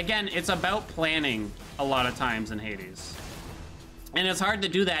 Again, it's about planning a lot of times in Hades. And it's hard to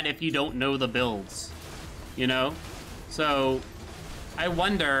do that if you don't know the builds, you know? So I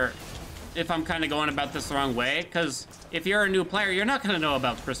wonder if I'm kind of going about this the wrong way, because if you're a new player, you're not going to know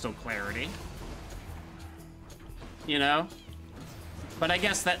about Crystal Clarity, you know? But I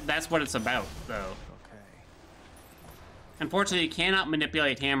guess that's what it's about, though. Unfortunately, you cannot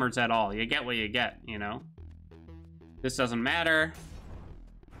manipulate hammers at all. You get what you get, you know? This doesn't matter.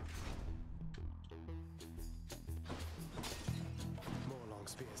 More long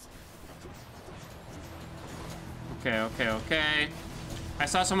spears. Okay. I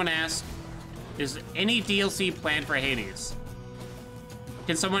saw someone ask, is any DLC planned for Hades?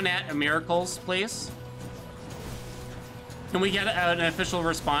 Can someone add Miracles, please? Can we get an official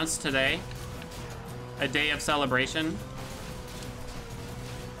response today? A day of celebration?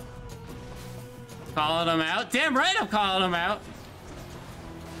 Calling them out? Damn right I'm calling them out.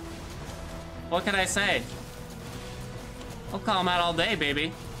 What can I say? I'll call them out all day,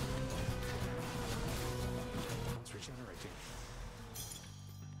 baby. It's regenerating.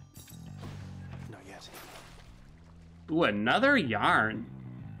 Not yet. Ooh, another yarn.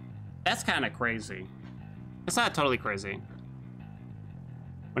 That's kind of crazy. It's not totally crazy.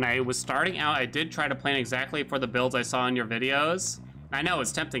 When I was starting out, I did try to plan exactly for the builds I saw in your videos. I know,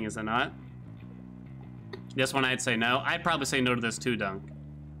 it's tempting, is it not? This one I'd say no. I'd probably say no to this too, Dunk.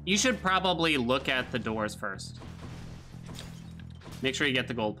 You should probably look at the doors first. Make sure you get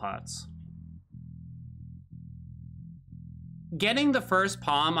the gold pots. Getting the first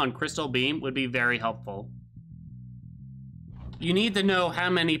palm on Crystal Beam would be very helpful. You need to know how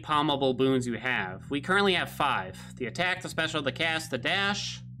many palmable boons you have. We currently have 5. The attack, the special, the cast, the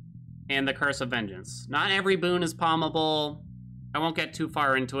dash, and the Curse of Vengeance. Not every boon is palmable. I won't get too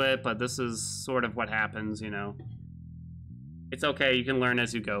far into it, but this is sort of what happens, you know. It's okay, you can learn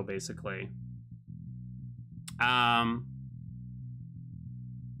as you go, basically.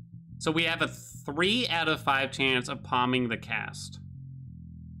 So we have a 3 out of 5 chance of palming the cast.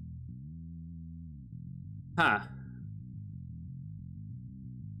 Huh.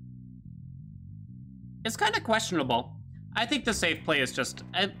 It's kind of questionable. I think the safe play is just...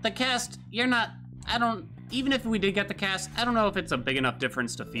 the cast, you're not... even if we did get the cast, I don't know if it's a big enough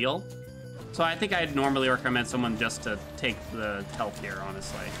difference to feel. So I think I'd normally recommend someone just to take the health here,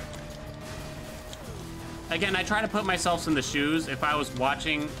 honestly. Again, I try to put myself in the shoes. If I was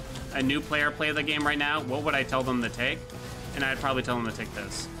watching a new player play the game right now, what would I tell them to take? And I'd probably tell them to take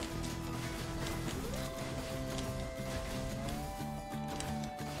this.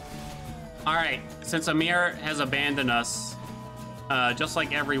 All right, since Amir has abandoned us, just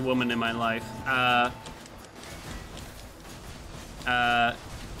like every woman in my life,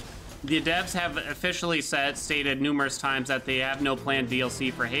 the devs have officially stated numerous times that they have no planned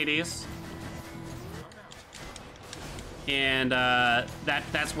DLC for Hades. And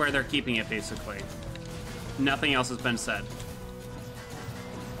that's where they're keeping it, basically. Nothing else has been said.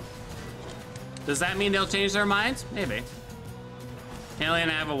 Does that mean they'll change their minds? Maybe. Haelian,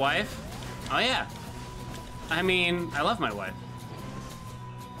 I have a wife? Oh yeah. I mean, I love my wife.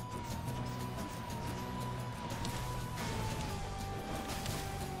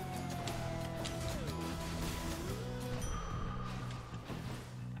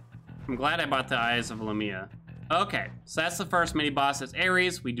 I'm glad I bought the Eyes of Lamia. Okay, so that's the first mini boss. It's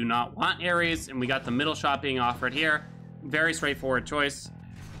Ares. We do not want Ares, and we got the middle shot being offered here. Very straightforward choice.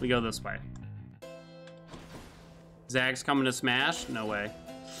 We go this way. Zag's coming to smash? No way.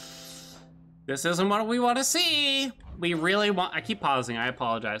 This isn't what we want to see. We really want, I keep pausing, I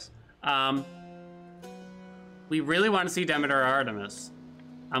apologize. We really want to see Demeter or Artemis.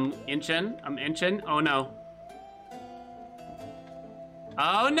 I'm inching, oh no.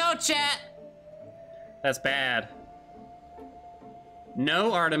 Oh no, chat! That's bad.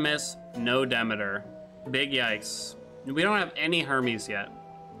 No Artemis, no Demeter. Big yikes. We don't have any Hermes yet.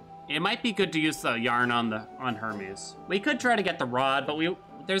 It might be good to use the yarn on Hermes. We could try to get the rod, but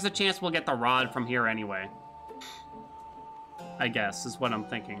there's a chance we'll get the rod from here anyway. I guess, is what I'm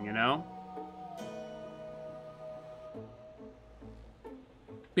thinking, you know?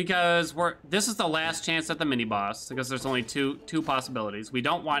 Because this is the last chance at the mini-boss, because there's only two possibilities. We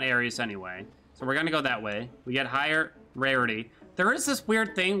don't want Ares anyway, so we're gonna go that way. We get higher rarity. There is this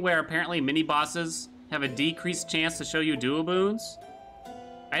weird thing where apparently mini-bosses have a decreased chance to show you duo boons.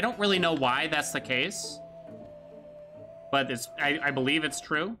 I don't really know why that's the case, but I believe it's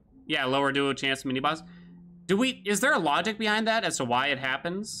true. Yeah, lower duo chance mini-boss. Is there a logic behind that as to why it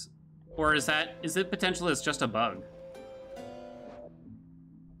happens? Or is it potentially it's just a bug?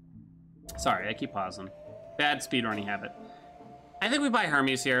 Sorry, I keep pausing. Bad speedrunning habit. I think we buy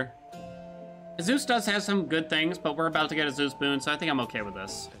Hermes here. Zeus does have some good things, but we're about to get a Zeus boon, so I think I'm okay with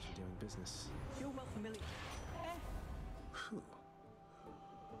this. Doing business. You're well familiar.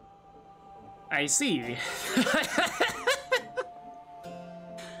 I see.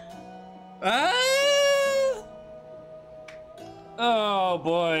 Oh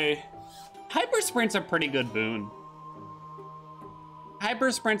boy. Hyper Sprint's a pretty good boon.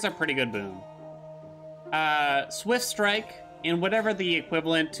 Hyper Sprint's a pretty good boon. Swift Strike, and whatever the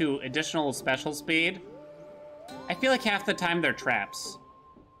equivalent to additional special speed, I feel like half the time they're traps.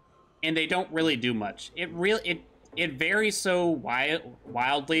 And they don't really do much. It varies so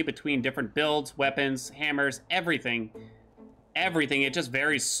wildly between different builds, weapons, hammers, everything. Everything, it just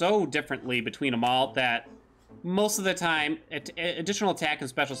varies so differently between them all that most of the time, additional attack and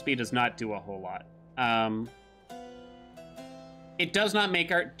special speed does not do a whole lot. It does not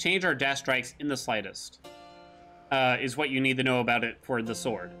change our dash strikes in the slightest, is what you need to know about it for the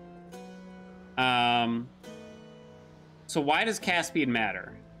sword. So why does cast speed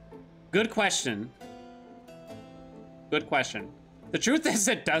matter? Good question. Good question. The truth is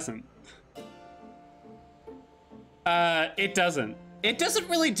it doesn't. It doesn't. It doesn't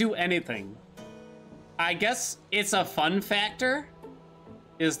really do anything. I guess it's a fun factor,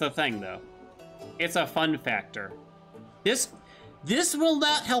 is the thing, though. It's a fun factor. This will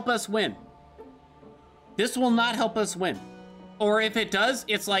not help us win. This will not help us win. Or if it does,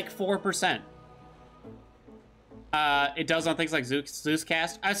 it's like 4%. It does on things like Zeus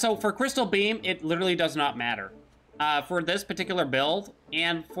cast. So for Crystal Beam, it literally does not matter. For this particular build,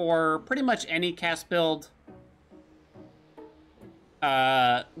 and for pretty much any cast build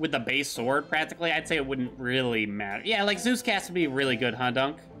with the base sword, practically, I'd say it wouldn't really matter. Yeah, like Zeus cast would be really good, huh,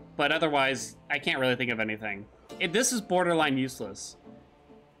 Dunk? But otherwise, I can't really think of anything. This is borderline useless.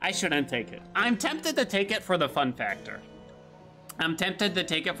 I shouldn't take it. I'm tempted to take it for the fun factor.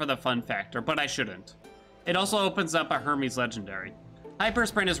 But I shouldn't. It also opens up a Hermes Legendary. Hyper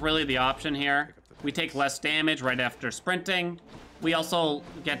Sprint is really the option here. We take less damage right after sprinting. We also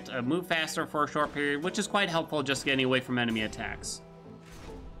get to move faster for a short period, which is quite helpful just getting away from enemy attacks.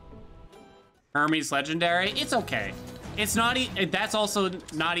 Hermes Legendary, it's okay. It's not, that's also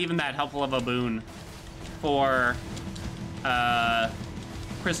not even that helpful of a boon for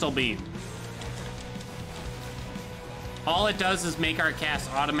Crystal Beam. All it does is make our casts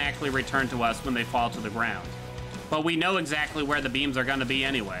automatically return to us when they fall to the ground. But we know exactly where the beams are gonna be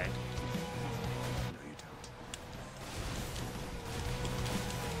anyway.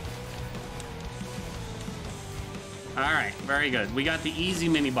 All right, very good. We got the easy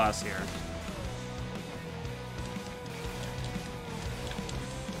mini boss here.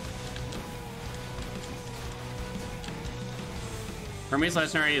 Hermes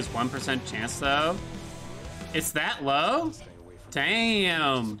Legendary is 1% chance though. It's that low?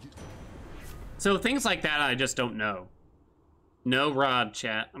 Damn. So things like that I just don't know. No rod,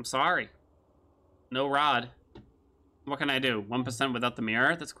 chat. I'm sorry. No rod. What can I do? 1% without the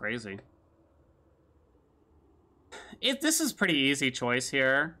mirror? That's crazy. This is pretty easy choice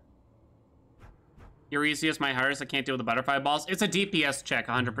here. Your easiest, my hardest. I can't deal with the butterfly balls. It's a DPS check,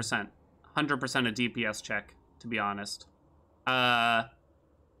 100%. 100% a DPS check, to be honest.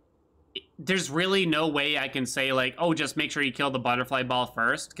 There's really no way I can say, like, oh, just make sure you kill the butterfly ball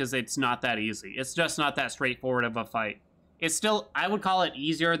first, because it's not that easy. It's just not that straightforward of a fight. It's still, I would call it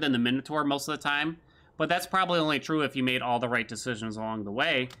easier than the Minotaur most of the time, but that's probably only true if you made all the right decisions along the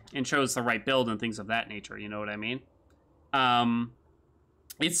way and chose the right build and things of that nature, you know what I mean?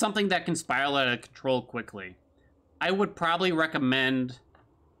 It's something that can spiral out of control quickly. I would probably recommend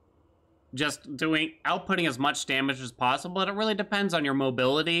just outputting as much damage as possible, but it really depends on your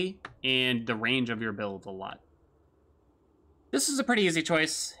mobility and the range of your build a lot. This is a pretty easy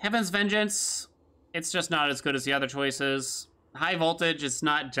choice. Heaven's Vengeance, it's just not as good as the other choices. High Voltage, it's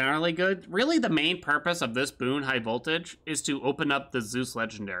not generally good. Really, the main purpose of this boon, High Voltage, is to open up the Zeus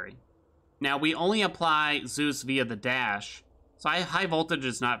Legendary. Now, we only apply Zeus via the dash, so High Voltage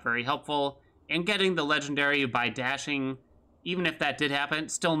is not very helpful, and getting the Legendary by dashing, even if that did happen,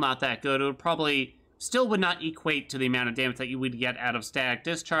 still not that good. It would probably still would not equate to the amount of damage that you would get out of Static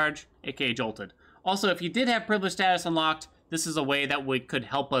Discharge, aka Jolted. Also, if you did have Privileged Status unlocked, this is a way that could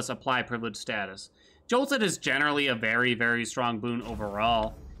help us apply Privileged Status. Jolted is generally a very, very strong boon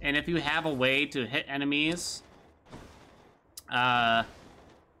overall, and if you have a way to hit enemies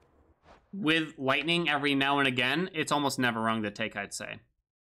with lightning every now and again, it's almost never wrong to take, I'd say.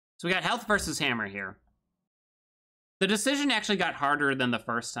 So we got Health versus Hammer here. The decision actually got harder than the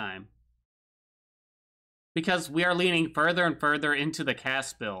first time, because we are leaning further and further into the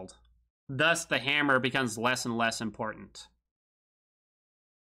cast build. Thus, the hammer becomes less and less important.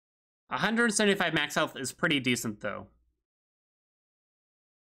 175 max health is pretty decent, though.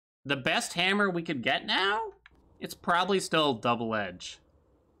 The best hammer we could get now? It's probably still Double Edge,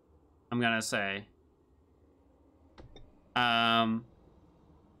 I'm gonna say. I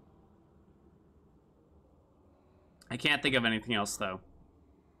can't think of anything else, though.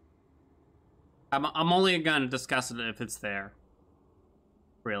 I'm only gonna discuss it if it's there.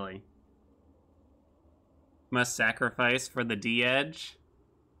 Really. Must sacrifice for the D-Edge?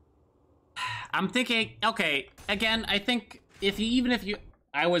 I'm thinking, okay, again, I think even if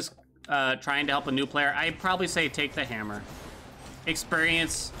I was trying to help a new player, I'd probably say take the hammer.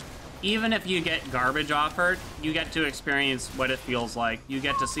 Experience, even if you get garbage offered, you get to experience what it feels like. You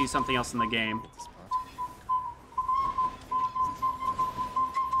get to see something else in the game.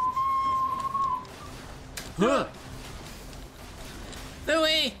 Huh.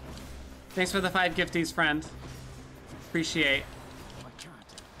 Louie! Thanks for the 5 gifties, friend. Appreciate.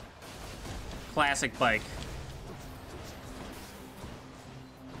 Classic bike.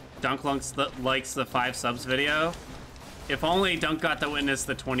 Dunk likes the 5 subs video. If only Dunk got to witness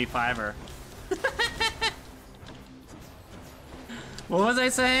the 25er. What was I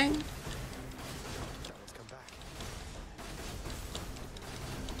saying?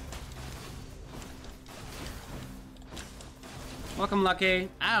 Welcome, Lucky.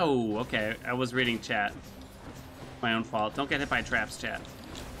 Ow, okay. I was reading chat. My own fault. Don't get hit by traps, chat.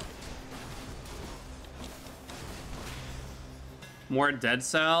 More Dead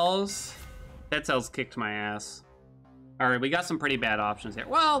Cells? Dead Cells kicked my ass. Alright, we got some pretty bad options here.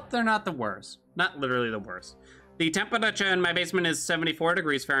 Well, they're not the worst. Not literally the worst. The temperature in my basement is 74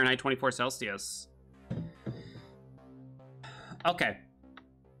 degrees Fahrenheit, 24 Celsius. Okay.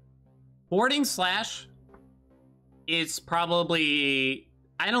 Boarding Slash is probably,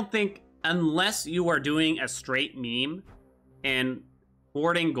 I don't think, unless you are doing a straight meme and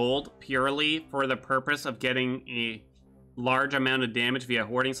hoarding gold purely for the purpose of getting a large amount of damage via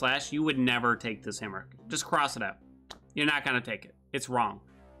hoarding slash, you would never take this hammer. Just cross it out. You're not gonna take it. It's wrong.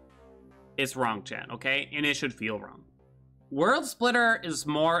 It's wrong, chat, okay? And it should feel wrong. World Splitter is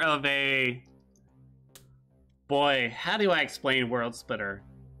more of a... Boy, how do I explain World Splitter?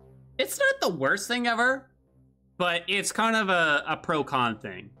 It's not the worst thing ever. but it's kind of a pro-con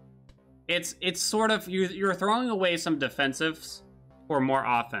thing. It's sort of, you're throwing away some defensives for more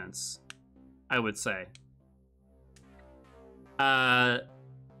offense, I would say. And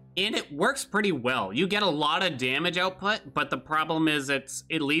it works pretty well. You get a lot of damage output, but the problem is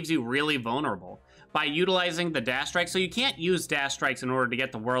it leaves you really vulnerable by utilizing the dash strike. So you can't use dash strikes in order to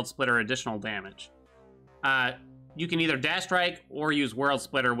get the World Splitter additional damage. You can either dash strike or use World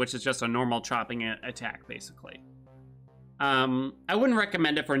Splitter, which is just a normal chopping attack, basically. I wouldn't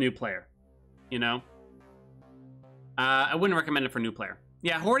recommend it for a new player, you know? I wouldn't recommend it for a new player.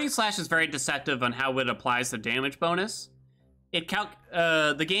 Yeah, Hoarding Slash is very deceptive on how it applies the damage bonus.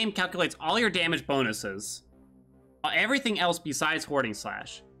 The game calculates all your damage bonuses, everything else besides Hoarding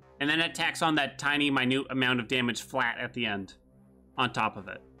Slash, and then it tacks on that tiny, minute amount of damage flat at the end on top of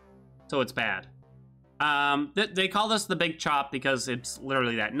it. So it's bad. They call this the Big Chop because it's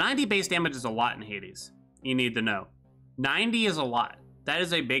literally that. 90 base damage is a lot in Hades. You need to know. 90 is a lot. That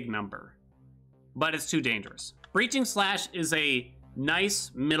is a big number. But it's too dangerous. Breaching Slash is a nice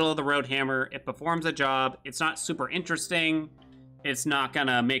middle-of-the-road hammer. It performs a job. It's not super interesting. It's not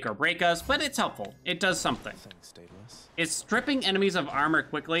gonna make or break us, but it's helpful. It does something. Its stripping enemies of armor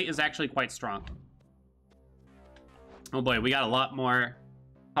quickly is actually quite strong. Oh boy, we got a lot more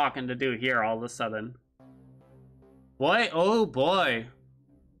talking to do here all of a sudden. Boy, oh boy.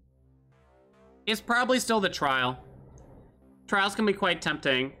 It's probably still the trial. Trials can be quite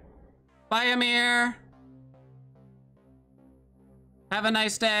tempting. Bye, Amir. Have a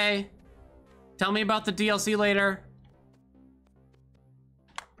nice day. Tell me about the DLC later.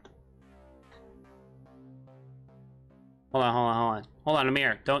 Hold on. Hold on,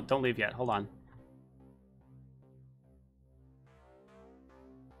 Amir. Don't leave yet. Hold on.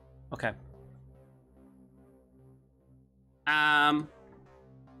 Okay.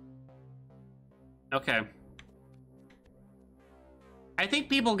 Okay. I think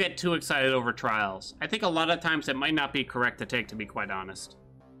people get too excited over trials. I think a lot of times it might not be correct to take, to be quite honest.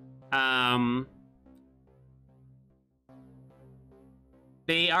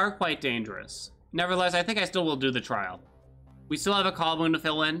 They are quite dangerous. Nevertheless, I think I still will do the trial. We still have a call wound to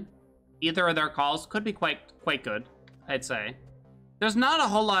fill in. Either of their calls could be quite good, I'd say. There's not a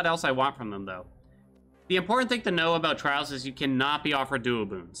whole lot else I want from them, though. The important thing to know about trials is you cannot be offered duo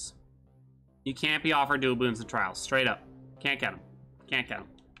boons. You can't be offered duo boons in trials, straight up. Can't get them. Can't get them.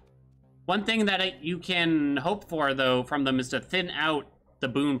 One thing that you can hope for, though, from them is to thin out the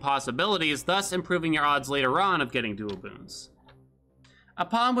boon possibilities, thus improving your odds later on of getting duo boons. A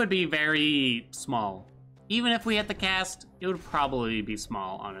palm would be very small. Even if we hit the cast, it would probably be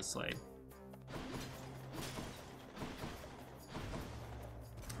small, honestly.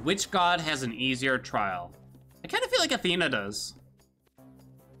 Which god has an easier trial? I kind of feel like Athena does.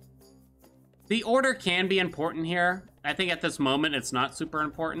 The order can be important here. I think at this moment it's not super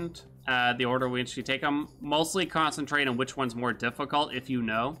important. The order in which you take them. Mostly concentrate on which one's more difficult if you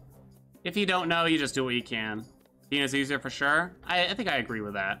know. If you don't know, you just do what you can. Athena's easier for sure. I think I agree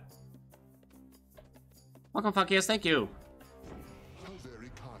with that. Welcome, Funkiest. Thank you. How very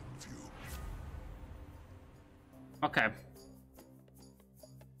kind of you. Okay.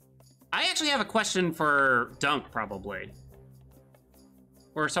 I actually have a question for Dunk, probably.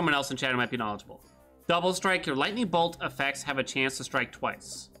 Or someone else in chat who might be knowledgeable. Double strike, your lightning bolt effects have a chance to strike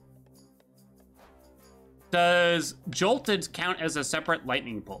twice. Does Jolted count as a separate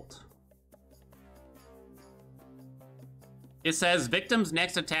lightning bolt? It says, victim's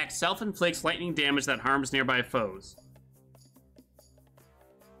next attack self-inflicts lightning damage that harms nearby foes.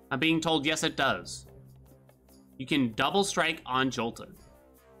 I'm being told, yes, it does. You can double strike on Jolted.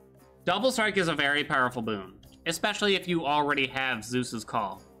 Double strike is a very powerful boon, especially if you already have Zeus's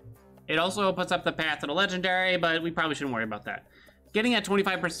Call. It also opens up the path to the legendary, but we probably shouldn't worry about that. Getting a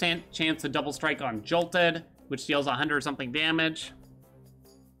 25% chance to double strike on Jolted, which deals 100 something damage,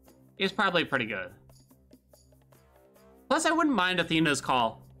 is probably pretty good. Plus, I wouldn't mind Athena's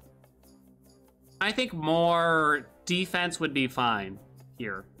Call. I think more defense would be fine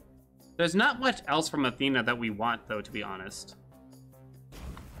here. There's not much else from Athena that we want, though, to be honest.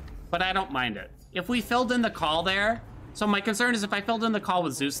 But I don't mind it. If we filled in the call there, so my concern is if I filled in the call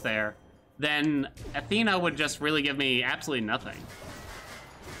with Zeus there, then Athena would just really give me absolutely nothing.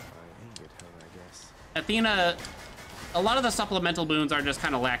 Athena, a lot of the supplemental boons are just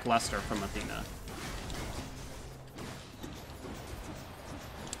kind of lackluster from Athena.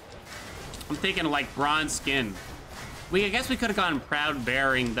 I'm thinking like bronze skin. I guess we could have gone proud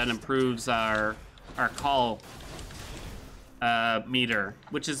bearing that improves our call meter,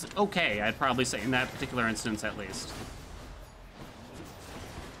 which is okay, I'd probably say, in that particular instance at least.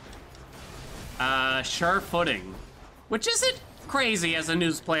 Sure Footing, which isn't crazy as a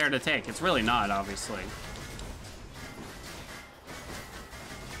new player to take. It's really not, obviously.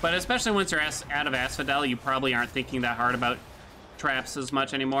 But especially once you're out of Asphodel, you probably aren't thinking that hard about traps as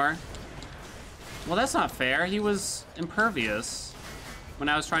much anymore. Well, that's not fair. He was impervious when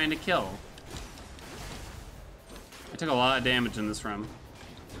I was trying to kill. I took a lot of damage in this room.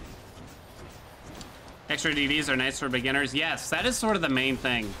 Extra DVs are nice for beginners. Yes, that is sort of the main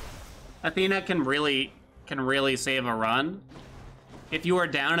thing. Athena can really save a run. If you are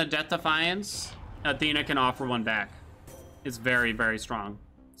down a Death Defiance, Athena can offer one back. It's very, very strong.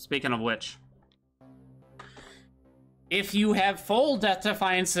 Speaking of which, if you have full Death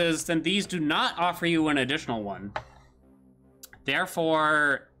Defiances, then these do not offer you an additional one.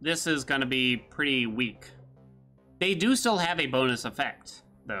 Therefore, this is going to be pretty weak. They do still have a bonus effect,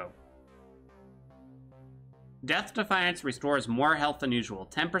 though. Death Defiance restores more health than usual.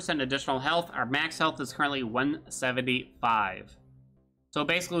 10% additional health. Our max health is currently 175. So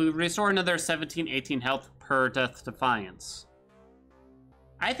basically, we restore another 17, 18 health per Death Defiance.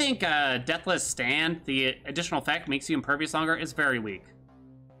 I think Deathless Stand, the additional effect, makes you impervious longer. It's very weak.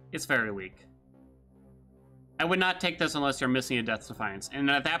 It's very weak. I would not take this unless you're missing a Death Defiance.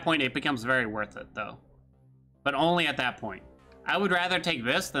 And at that point, it becomes very worth it, though. But only at that point. I would rather take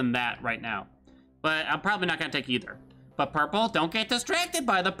this than that right now. But I'm probably not going to take either. But purple, don't get distracted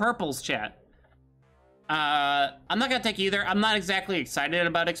by the purples, chat. I'm not going to take either. I'm not exactly excited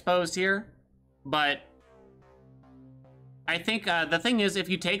about Exposed here. But I think the thing is, if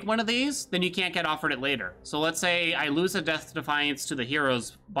you take one of these, then you can't get offered it later. So let's say I lose a Death Defiance to the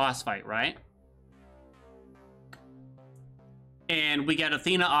hero's boss fight, right? And we get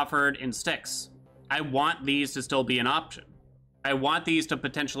Athena offered in Styx. I want these to still be an option. I want these to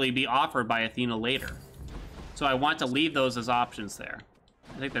potentially be offered by Athena later. So I want to leave those as options there.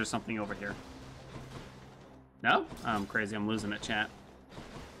 I think there's something over here. No? I'm crazy, I'm losing it, chat.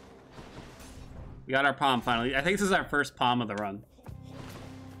 We got our palm finally. I think this is our first palm of the run.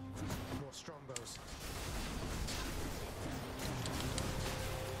 More strongbows.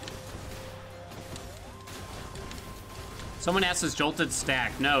 Someone asked, is Jolted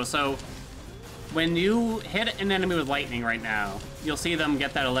stack? No, so when you hit an enemy with lightning right now, you'll see them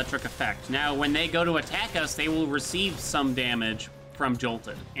get that electric effect. Now, when they go to attack us, they will receive some damage from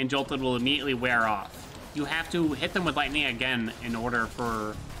Jolted, and Jolted will immediately wear off. You have to hit them with lightning again in order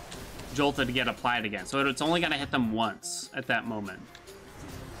for Jolted to get applied again. So it's only gonna hit them once at that moment.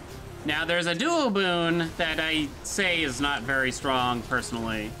 Now, there's a duo boon that I say is not very strong,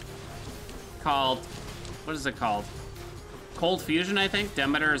 personally, called, what is it called? Cold Fusion, I think?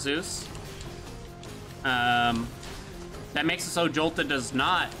 Demeter or Zeus? That makes it so Jolted does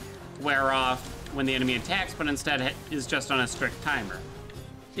not wear off when the enemy attacks, but instead is just on a strict timer.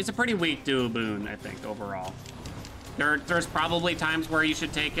 It's a pretty weak duo boon, I think, overall. There's probably times where you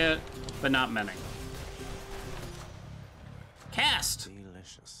should take it, but not many. Cast!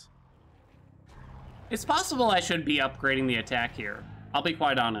 Delicious. It's possible I should be upgrading the attack here. I'll be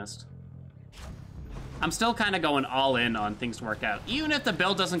quite honest. I'm still kind of going all in on things to work out. Even if the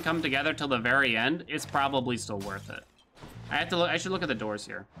build doesn't come together till the very end, it's probably still worth it. I should look at the doors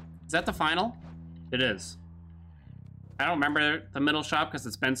here. Is that the final? It is. I don't remember the middle shop because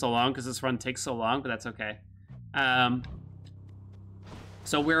it's been so long, because this run takes so long, but that's okay.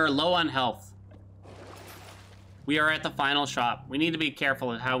 So we're low on health. We are at the final shop. We need to be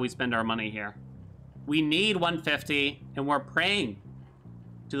careful of how we spend our money here. We need 150, and we're praying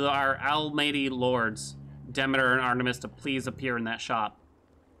to our almighty lords, Demeter and Artemis, to please appear in that shop.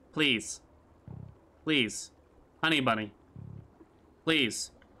 Please. Please. Honey bunny.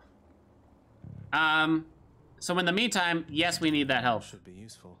 Please. So in the meantime, yes, we need that health. Should be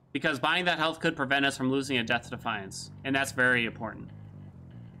useful. Because buying that health could prevent us from losing a Death Defiance, and that's very important.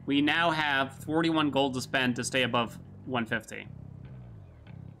 We now have 41 gold to spend to stay above 150.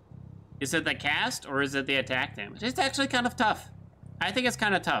 Is it the cast, or is it the attack damage? It's actually kind of tough. I think it's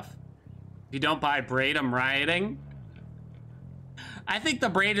kind of tough. If you don't buy Braid, I'm rioting. I think the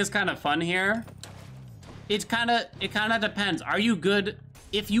Braid is kind of fun here. It kind of depends. Are you good?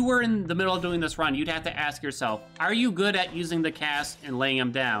 If you were in the middle of doing this run, you'd have to ask yourself, are you good at using the cast and laying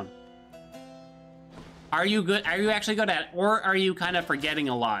them down? Are you good? Are you actually good at it? Or are you kind of forgetting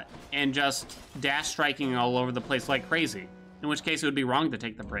a lot and just dash striking all over the place like crazy? In which case it would be wrong to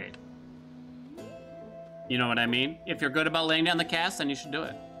take the Braid. You know what I mean? If you're good about laying down the cast, then you should do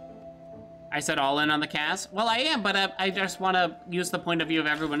it. I said all in on the cast. Well, I am, but I just want to use the point of view of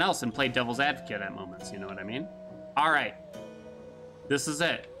everyone else and play devil's advocate at moments. You know what I mean? All right. This is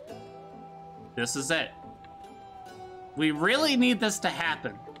it. This is it. We really need this to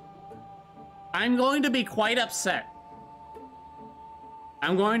happen. I'm going to be quite upset.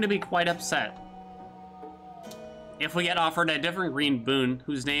 I'm going to be quite upset if we get offered a different green boon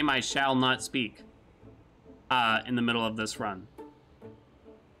whose name I shall not speak in the middle of this run.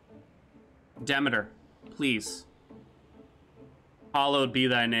 Demeter, please. Hallowed be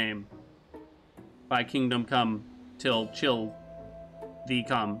thy name. Thy kingdom come till chill thee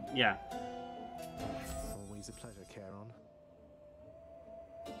come. Yeah. Always a pleasure, Charon.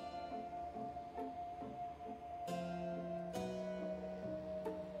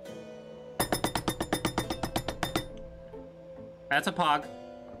 That's a pog.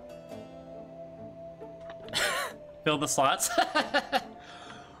 Fill the slots.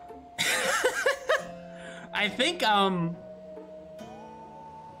 I think,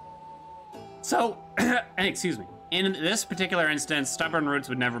 so, excuse me. In this particular instance, Stubborn Roots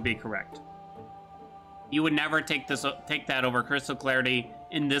would never be correct. You would never take that over Crystal Clarity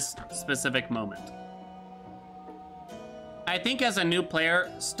in this specific moment. I think as a new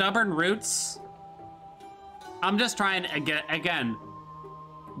player, Stubborn Roots, I'm just trying to, again,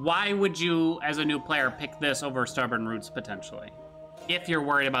 why would you, as a new player, pick this over Stubborn Roots, potentially? If you're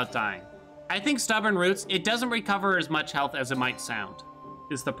worried about dying. I think Stubborn Roots, it doesn't recover as much health as it might sound,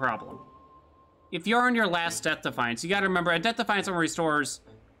 is the problem. If you're on your last Death Defiance, you gotta remember, a Death Defiance only restores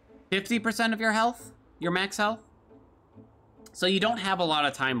 50% of your health, your max health. So you don't have a lot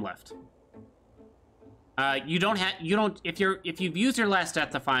of time left. If you've used your last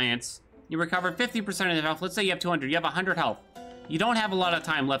Death Defiance, you recover 50% of your health. Let's say you have 200, you have 100 health. You don't have a lot of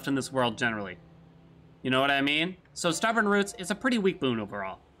time left in this world generally. You know what I mean? So Stubborn Roots is a pretty weak boon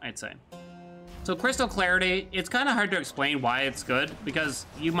overall, I'd say. So Crystal Clarity, it's kind of hard to explain why it's good, because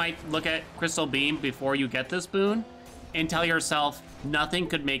you might look at Crystal Beam before you get this boon and tell yourself, nothing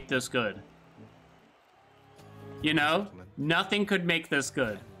could make this good. You know? Nothing could make this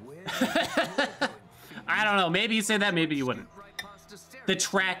good. I don't know, maybe you say that, maybe you wouldn't. The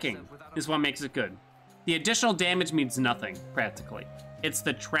tracking is what makes it good. The additional damage means nothing, practically. It's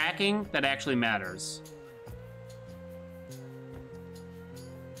the tracking that actually matters.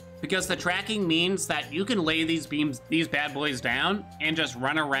 Because the tracking means that you can lay these bad boys down and just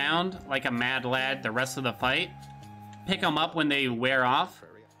run around like a mad lad the rest of the fight, pick them up when they wear off,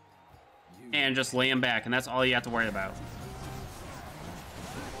 and just lay them back, and that's all you have to worry about.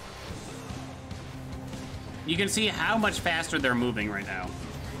 You can see how much faster they're moving right now.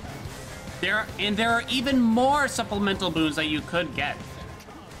 There are even more supplemental boons that you could get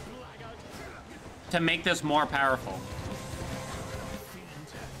to make this more powerful.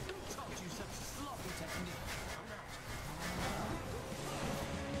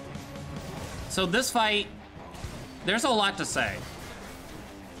 So this fight, there's a lot to say,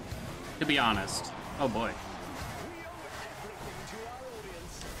 to be honest. Oh boy.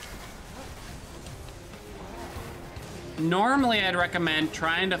 Normally, I'd recommend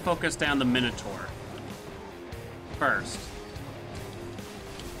trying to focus down the Minotaur first.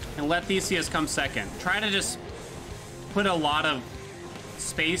 And let Theseus come second. Try to just put a lot of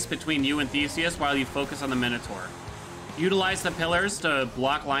space between you and Theseus while you focus on the Minotaur. Utilize the pillars to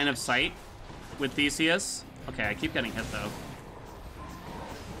block line of sight with Theseus. Okay, I keep getting hit though.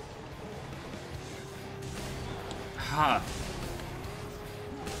 Huh.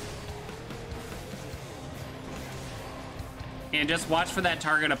 And just watch for that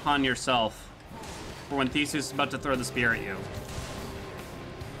target upon yourself for when Theseus is about to throw the spear at you.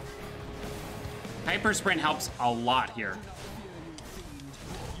 Hyper Sprint helps a lot here.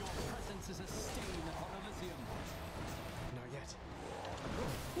 Not yet.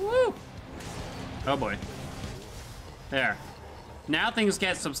 Woo! Oh boy. There. Now things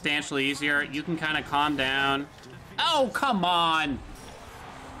get substantially easier. You can kind of calm down. Oh, come on!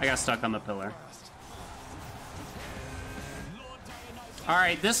 I got stuck on the pillar.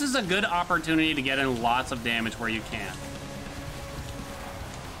 Alright, this is a good opportunity to get in lots of damage where you can.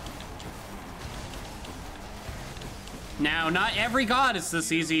 Now, not every god is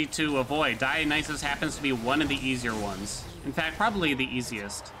this easy to avoid. Dionysus happens to be one of the easier ones. In fact, probably the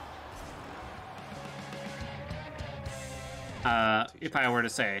easiest. If I were to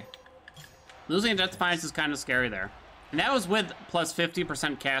say. Losing a Death Defiance is kind of scary there. And that was with plus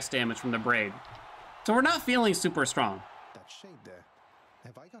 50% cast damage from the Braid. So we're not feeling super strong. That shade there.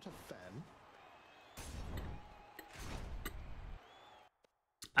 Have I got a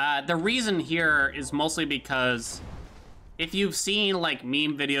fan? The reason here is mostly because if you've seen like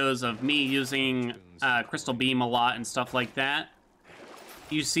meme videos of me using Crystal Beam a lot and stuff like that,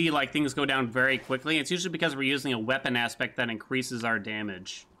 you see like things go down very quickly. It's usually because we're using a weapon aspect that increases our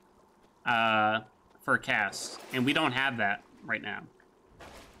damage for cast, and we don't have that right now.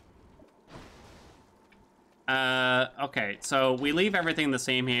 Okay, so we leave everything the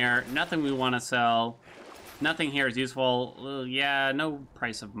same here. Nothing we want to sell. Nothing here is useful. Yeah, no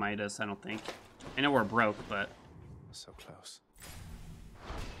price of Midas, I don't think. I know we're broke, but... So close.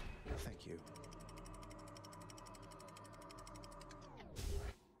 Thank you.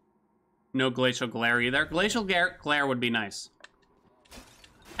 No Glacial Glare either. Glacial Glare would be nice.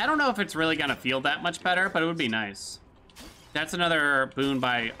 I don't know if it's really gonna feel that much better, but it would be nice. That's another boon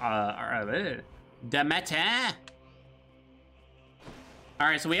by, Demeter. All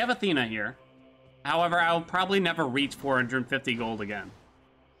right, so we have Athena here. However, I'll probably never reach 450 gold again.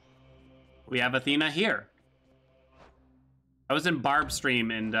 We have Athena here. I was in Barb's stream,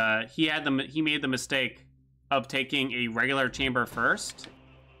 and he made the mistake of taking a regular chamber first.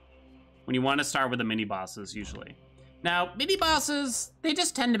 When you want to start with the mini bosses, usually. Now, mini bosses, they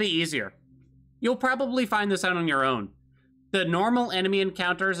just tend to be easier. You'll probably find this out on your own. The normal enemy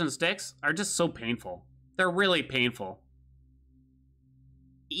encounters and sticks are just so painful. They're really painful.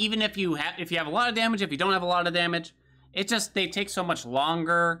 Even if you have a lot of damage, if you don't have a lot of damage, they take so much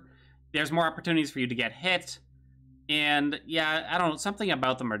longer. There's more opportunities for you to get hit. And yeah, I don't know, something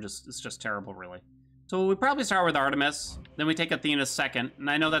about them it's just terrible, really. So we probably start with Artemis, then we take Athena second, and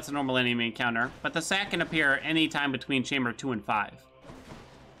I know that's a normal enemy encounter, but the sack can appear anytime between chamber 2 and 5.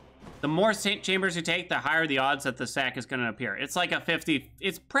 The more chambers you take, the higher the odds that the sack is gonna appear. It's like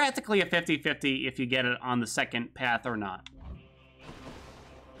it's practically a 50-50 if you get it on the second path or not.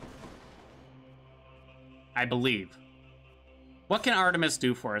 I believe. What can Artemis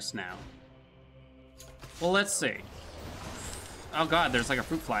do for us now? Well, let's see. Oh god, there's like a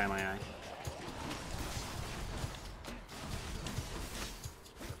fruit fly in my eye.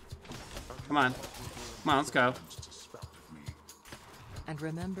 Come on. Come on, let's go. And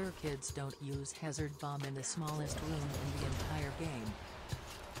remember, kids, don't use Hazard Bomb in the smallest room in the entire game.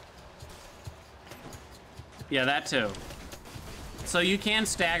 Yeah, that too. So you can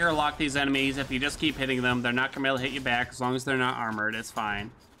stagger lock these enemies if you just keep hitting them. They're not gonna be able to hit you back as long as they're not armored. It's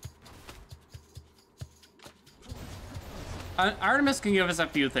fine. Artemis can give us a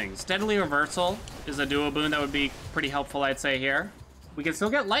few things. Steadily Reversal is a duo boon that would be pretty helpful, I'd say, here. We can still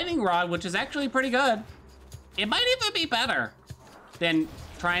get Lightning Rod, which is actually pretty good. It might even be better than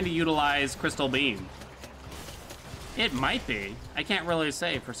trying to utilize Crystal Beam. It might be. I can't really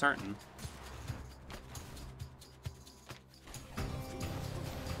say for certain. Father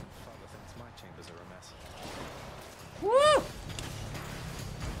thinks my chambers are a mess. Woo!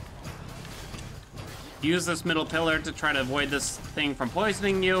 Use this middle pillar to try to avoid this thing from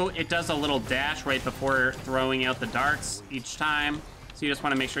poisoning you. It does a little dash right before throwing out the darts each time. So you just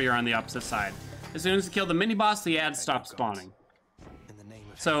want to make sure you're on the opposite side. As soon as you kill the mini-boss, the ads stop spawning. In the name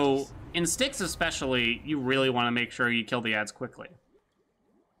of So, Hades. in sticks especially, you really want to make sure you kill the ads quickly.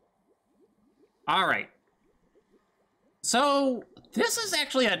 Alright. So, this is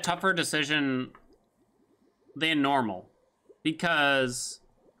actually a tougher decision than normal. Because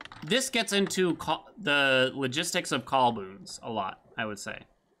this gets into the logistics of call boons a lot, I would say.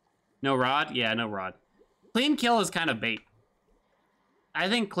 No rod? Yeah, no rod. Clean kill is kind of bait. I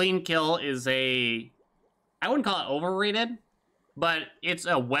think clean kill is I wouldn't call it overrated, but it's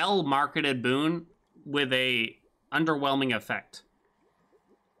a well-marketed boon with a underwhelming effect.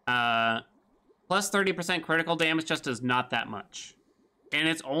 Plus 30% critical damage just is not that much. And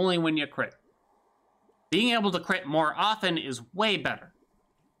it's only when you crit. Being able to crit more often is way better.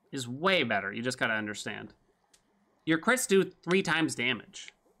 Is way better, you just gotta understand. Your crits do 3 times damage.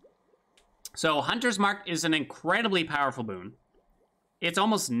 So Hunter's Mark is an incredibly powerful boon. It's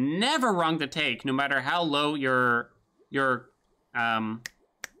almost never wrong to take, no matter how low your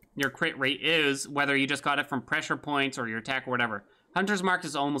crit rate is, whether you just got it from pressure points or your attack or whatever. Hunter's Mark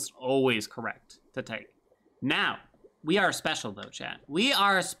is almost always correct to take. Now, we are special though, chat. We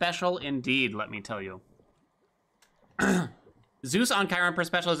are special indeed, let me tell you. Zeus on Chiron per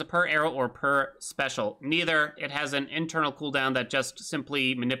special is a per arrow or per special. Neither. It has an internal cooldown that just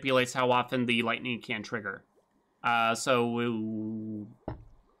simply manipulates how often the lightning can trigger. So you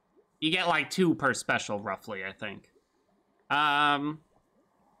get like 2 per special, roughly, I think.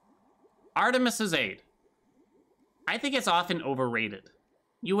 Artemis's Aid. I think it's often overrated.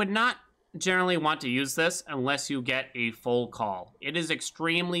 You would not generally want to use this unless you get a full call. It is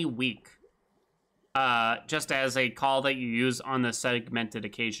extremely weak. Just as a call that you use on the segmented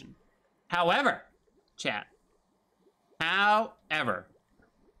occasion. However, chat. However,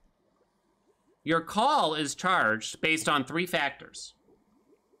 your call is charged based on 3 factors.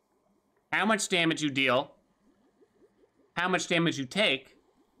 How much damage you deal, how much damage you take,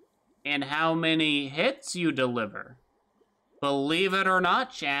 and how many hits you deliver. Believe it or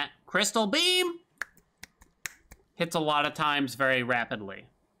not, chat, Crystal Beam hits a lot of times very rapidly.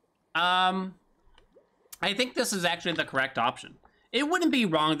 I think this is actually the correct option. It wouldn't be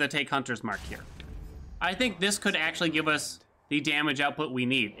wrong to take Hunter's Mark here. I think this could actually give us the damage output we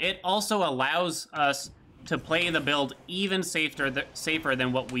need. It also allows us to play the build even safer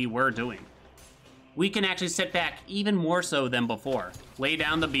than what we were doing. We can actually sit back even more so than before. Lay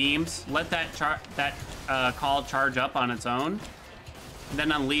down the beams, let that call charge up on its own, and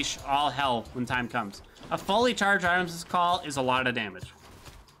then unleash all hell when time comes. A fully charged items call is a lot of damage.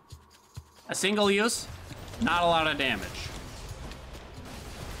 A single use, not a lot of damage.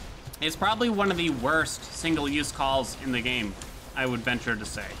 It's probably one of the worst single use calls in the game, I would venture to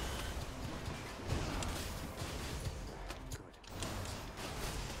say.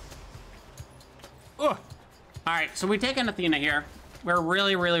 Ugh. All right, so we take an Athena here. We're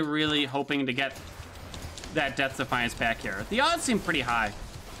really, really, really hoping to get that Death Defiance back here. The odds seem pretty high.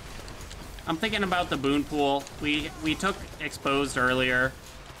 I'm thinking about the boon pool. We took Exposed earlier,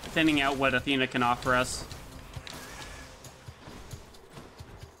 thinning out what Athena can offer us.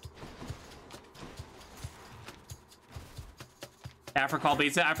 Afrocall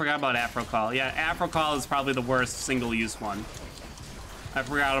beats it. I forgot about Afrocall. Yeah, Afrocall is probably the worst single-use one. I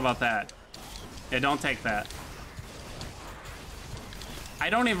forgot about that. Yeah, don't take that. I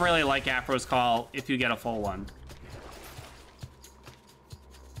don't even really like Afro's Call if you get a full one.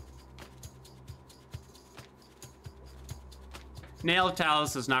 Nail of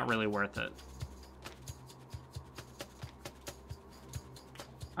Talus is not really worth it.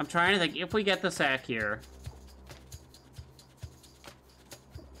 I'm trying to think, if we get the sack here...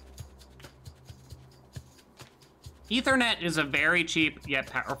 Ethernet is a very cheap yet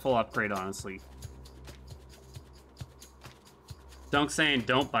powerful upgrade, honestly. Don't saying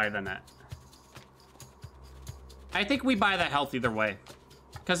don't buy the net. I think we buy the health either way.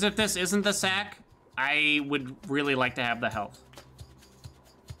 Because if this isn't the sack, I would really like to have the health.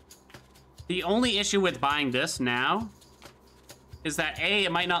 The only issue with buying this now is that A,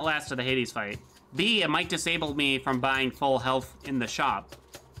 it might not last to the Hades fight. B, it might disable me from buying full health in the shop.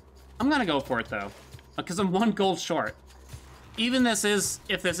 I'm gonna go for it though, because I'm 1 gold short. Even if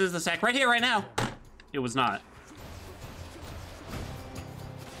this is the sack right here, right now, it was not.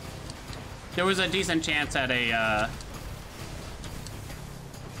 There was a decent chance at a,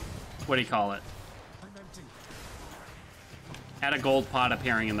 what do you call it? At a gold pot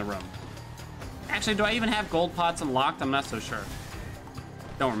appearing in the room. Actually, do I even have gold pots unlocked? I'm not so sure.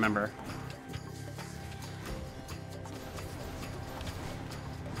 Don't remember.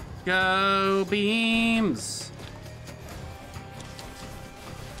 Go beams!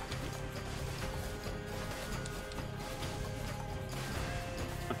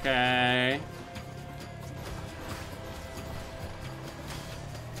 Okay.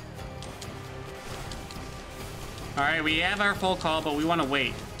 All right, we have our full call, but we want to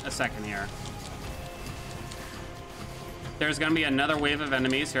wait a second here. There's gonna be another wave of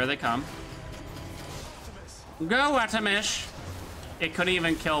enemies. Here they come. Go, Atamish! It couldn't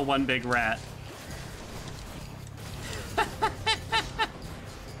even kill one big rat.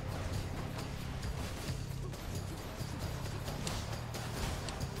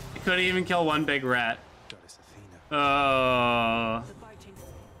 It couldn't even kill one big rat. Oh.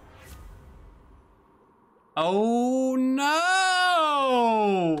 Oh no!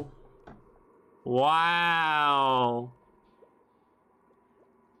 Wow.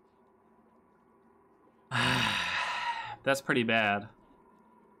 That's pretty bad.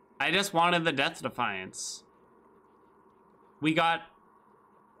 I just wanted the Death Defiance. We got...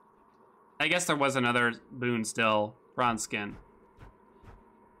 I guess there was another boon still. Bronze skin.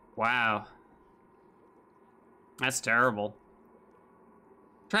 Wow. That's terrible.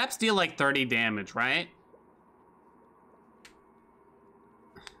 Traps deal like 30 damage, right?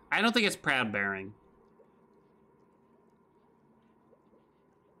 I don't think it's Proud Bearing.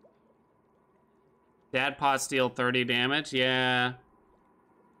 Dad pots deal 30 damage, yeah.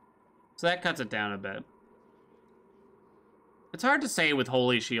 So that cuts it down a bit. It's hard to say with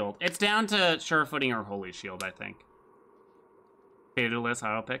Holy Shield. It's down to Sure Footing or Holy Shield, I think. Data list,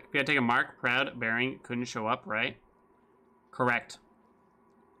 auto pick. If you had to take a mark, Proud Bearing couldn't show up, right? Correct.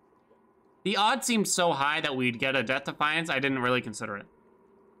 The odds seemed so high that we'd get a Death Defiance, I didn't really consider it.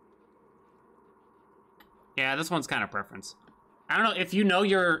 Yeah, this one's kind of preference. I don't know, if you know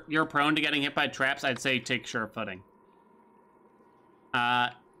you're prone to getting hit by traps, I'd say take Sure Footing.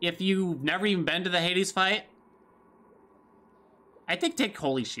 If you've never even been to the Hades fight, I think take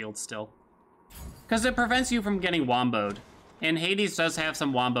Holy Shield still. Because it prevents you from getting womboed. And Hades does have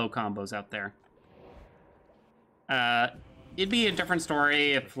some wombo combos out there. it'd be a different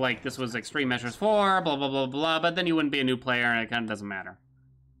story if, like, this was Extreme Measures 4, blah, blah, blah, blah, but then you wouldn't be a new player, and it kind of doesn't matter.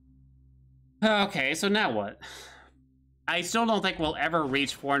 Okay, so now what? I still don't think we'll ever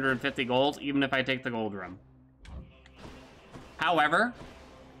reach 450 gold, even if I take the gold room. However,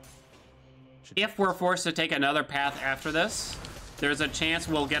 if we're forced to take another path after this, there's a chance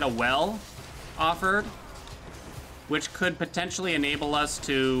we'll get a well offered, which could potentially enable us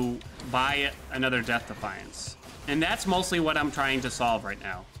to buy another Death Defiance. And that's mostly what I'm trying to solve right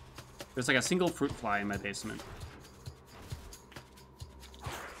now. There's like a single fruit fly in my basement.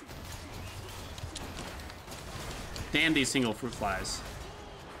 Damn these single fruit flies.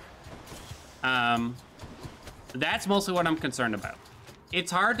 That's mostly what I'm concerned about.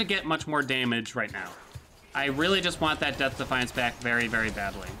 It's hard to get much more damage right now. I really just want that Death Defiance back very, very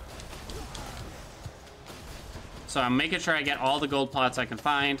badly. So I'm making sure I get all the gold plots I can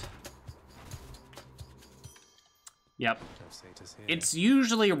find. Yep. It's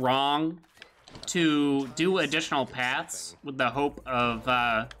usually wrong to do additional paths with the hope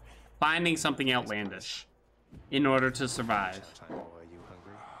of finding something outlandish in order to survive.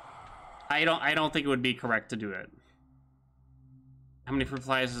 I don't think it would be correct to do it. How many fruit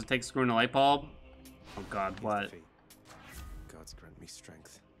flies does it take screwing a light bulb? Oh god, what? Gods grant me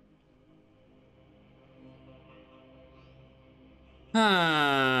strength.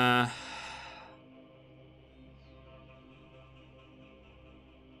 Hard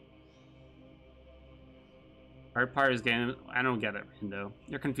part is getting... I don't get it, Rindo.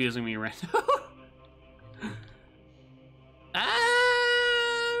 You're confusing me, Rindo.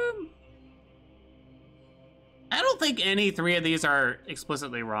 I don't think any three of these are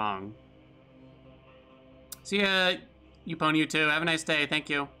explicitly wrong. See ya, you too. Have a nice day. Thank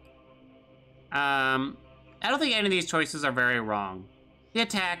you. I don't think any of these choices are very wrong. The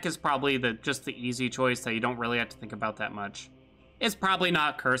attack is probably just the easy choice that you don't really have to think about that much. It's probably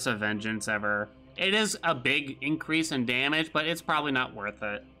not Curse of Vengeance ever. It is a big increase in damage, but it's probably not worth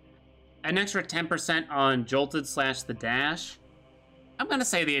it. An extra 10% on Jolted / the dash. I'm gonna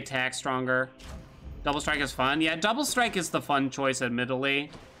say the attack's stronger. Double Strike is fun. Yeah, Double Strike is the fun choice,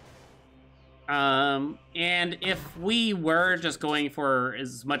 admittedly. And if we were just going for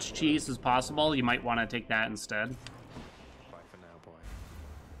as much cheese as possible, you might want to take that instead. Bye for now, boy.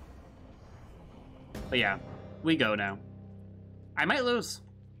 But yeah, we go now. I might lose.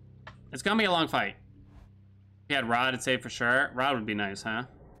 It's gonna be a long fight. If you had Rod, it'd save for sure. Rod would be nice, huh?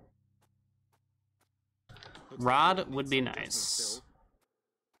 Rod would be nice.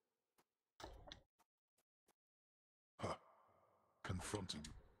 Confronting.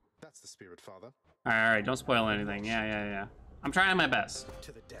 That's the spirit, Father. Alright, don't spoil anything. Yeah. I'm trying my best.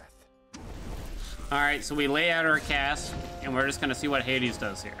 To the death. Alright, so we lay out our cast, and we're just gonna see what Hades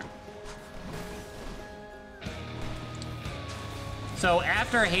does here. So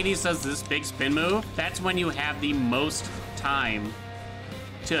after Hades does this big spin move, that's when you have the most time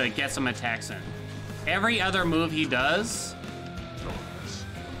to get some attacks in. Every other move he does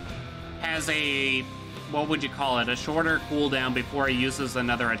has a, what would you call it, a shorter cooldown before he uses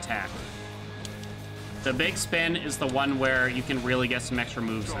another attack. The big spin is the one where you can really get some extra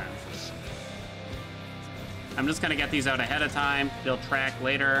moves in. I'm just gonna get these out ahead of time. They'll track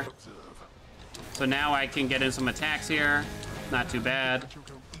later. So now I can get in some attacks here. Not too bad.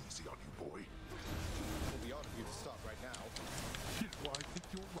 Easy on you, boy. It'll be odd of you to stop right now. Well, I think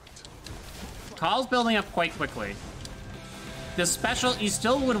you're right. Call's building up quite quickly. The special, you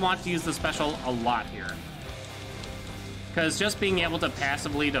still would want to use the special a lot here. Because just being able to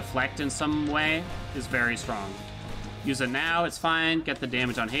passively deflect in some way is very strong. Use it now, it's fine. Get the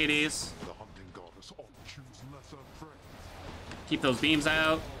damage on Hades. The hunting goddess often choose lesser prey. Keep those beams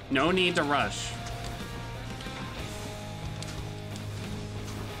out. No need to rush.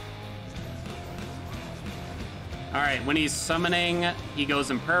 Alright, when he's summoning, he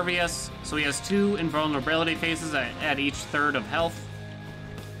goes impervious. So he has 2 invulnerability phases at each third of health.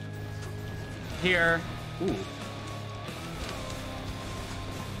 Here. Ooh.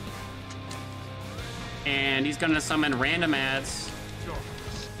 And he's gonna summon random ads.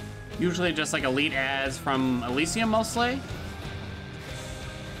 Usually just like elite ads from Elysium mostly.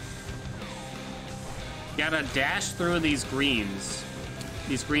 Gotta dash through these greens.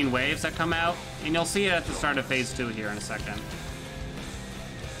 These green waves that come out, and you'll see it at the start of phase 2 here in a second.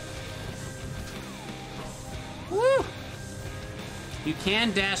 Woo! You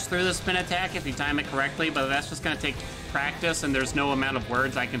can dash through the spin attack if you time it correctly, but that's just gonna take practice, and there's no amount of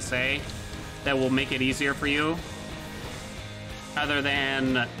words I can say that will make it easier for you, other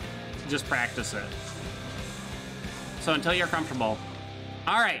than just practice it. So until you're comfortable.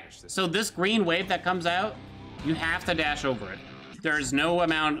 All right, so this green wave that comes out, You have to dash over it. There's no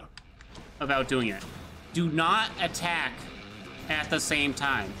amount about doing it. Do not attack at the same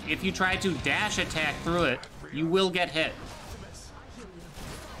time. If you try to dash attack through it, you will get hit.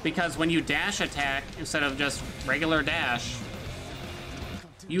 Because when you dash attack instead of just regular dash,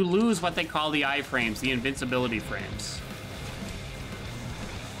 you lose what they call the iframes, the invincibility frames.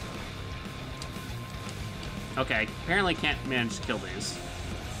 Okay, apparently can't manage to kill these.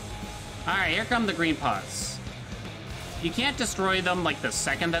 Alright, here come the green pots. You can't destroy them like the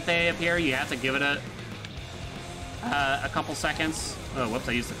second that they appear. You have to give it a couple seconds. Oh, whoops,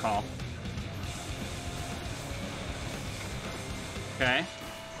 I used the call. Okay.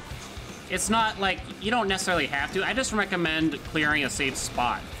 It's not like, you don't necessarily have to. I just recommend clearing a safe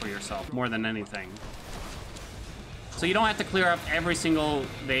spot for yourself more than anything. So you don't have to clear up every single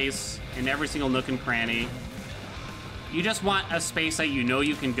vase in every single nook and cranny. You just want a space that you know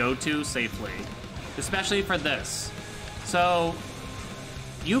you can go to safely, especially for this. So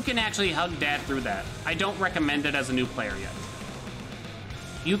you can actually hug Dad through that. I don't recommend it as a new player yet.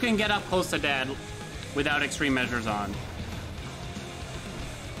 You can get up close to Dad without extreme measures on.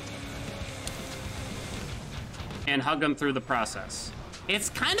 And hug him through the process. It's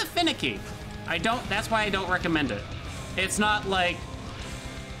kind of finicky. That's why I don't recommend it. It's not like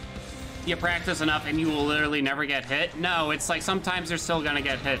you practice enough and you will literally never get hit. No, it's like sometimes you're still gonna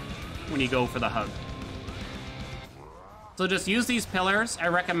get hit when you go for the hug. So just use these pillars. I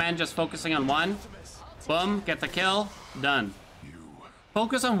recommend just focusing on one. Boom, get the kill, done.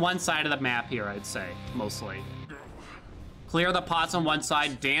 Focus on one side of the map here, I'd say, mostly. Clear the pots on one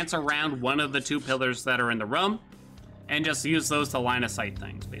side, dance around one of the two pillars that are in the room, and just use those to line of sight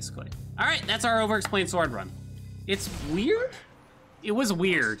things, basically. All right, that's our Overexplained sword run. It's weird? It was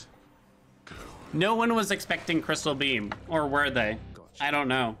weird. No one was expecting Crystal Beam, or were they? I don't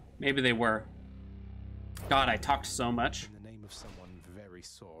know. Maybe they were. God, I talked so much. In the name of someone very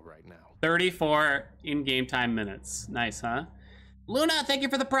sore right now. 34 in-game time minutes. Nice, huh? Luna, thank you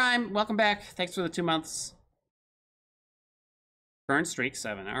for the Prime. Welcome back. Thanks for the 2 months. Current streak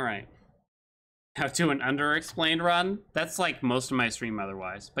 7. All right. How to an underexplained run? That's like most of my stream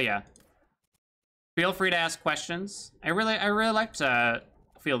otherwise. But yeah. Feel free to ask questions. I really liked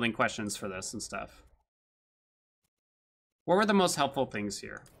fielding questions for this and stuff. What were the most helpful things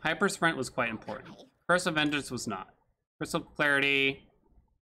here? Hyper Sprint was quite important. Curse of Vengeance was not. Crystal Clarity.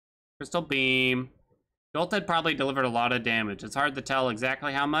 Crystal Beam. Jolted probably delivered a lot of damage. It's hard to tell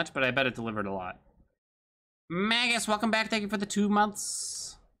exactly how much, but I bet it delivered a lot. Magus, welcome back. Thank you for the 2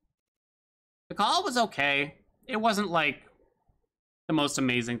 months. The call was okay. It wasn't like the most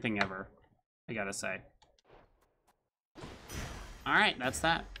amazing thing ever, I gotta say. All right, that's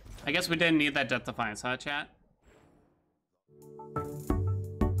that. I guess we didn't need that Death Defiance, huh, chat?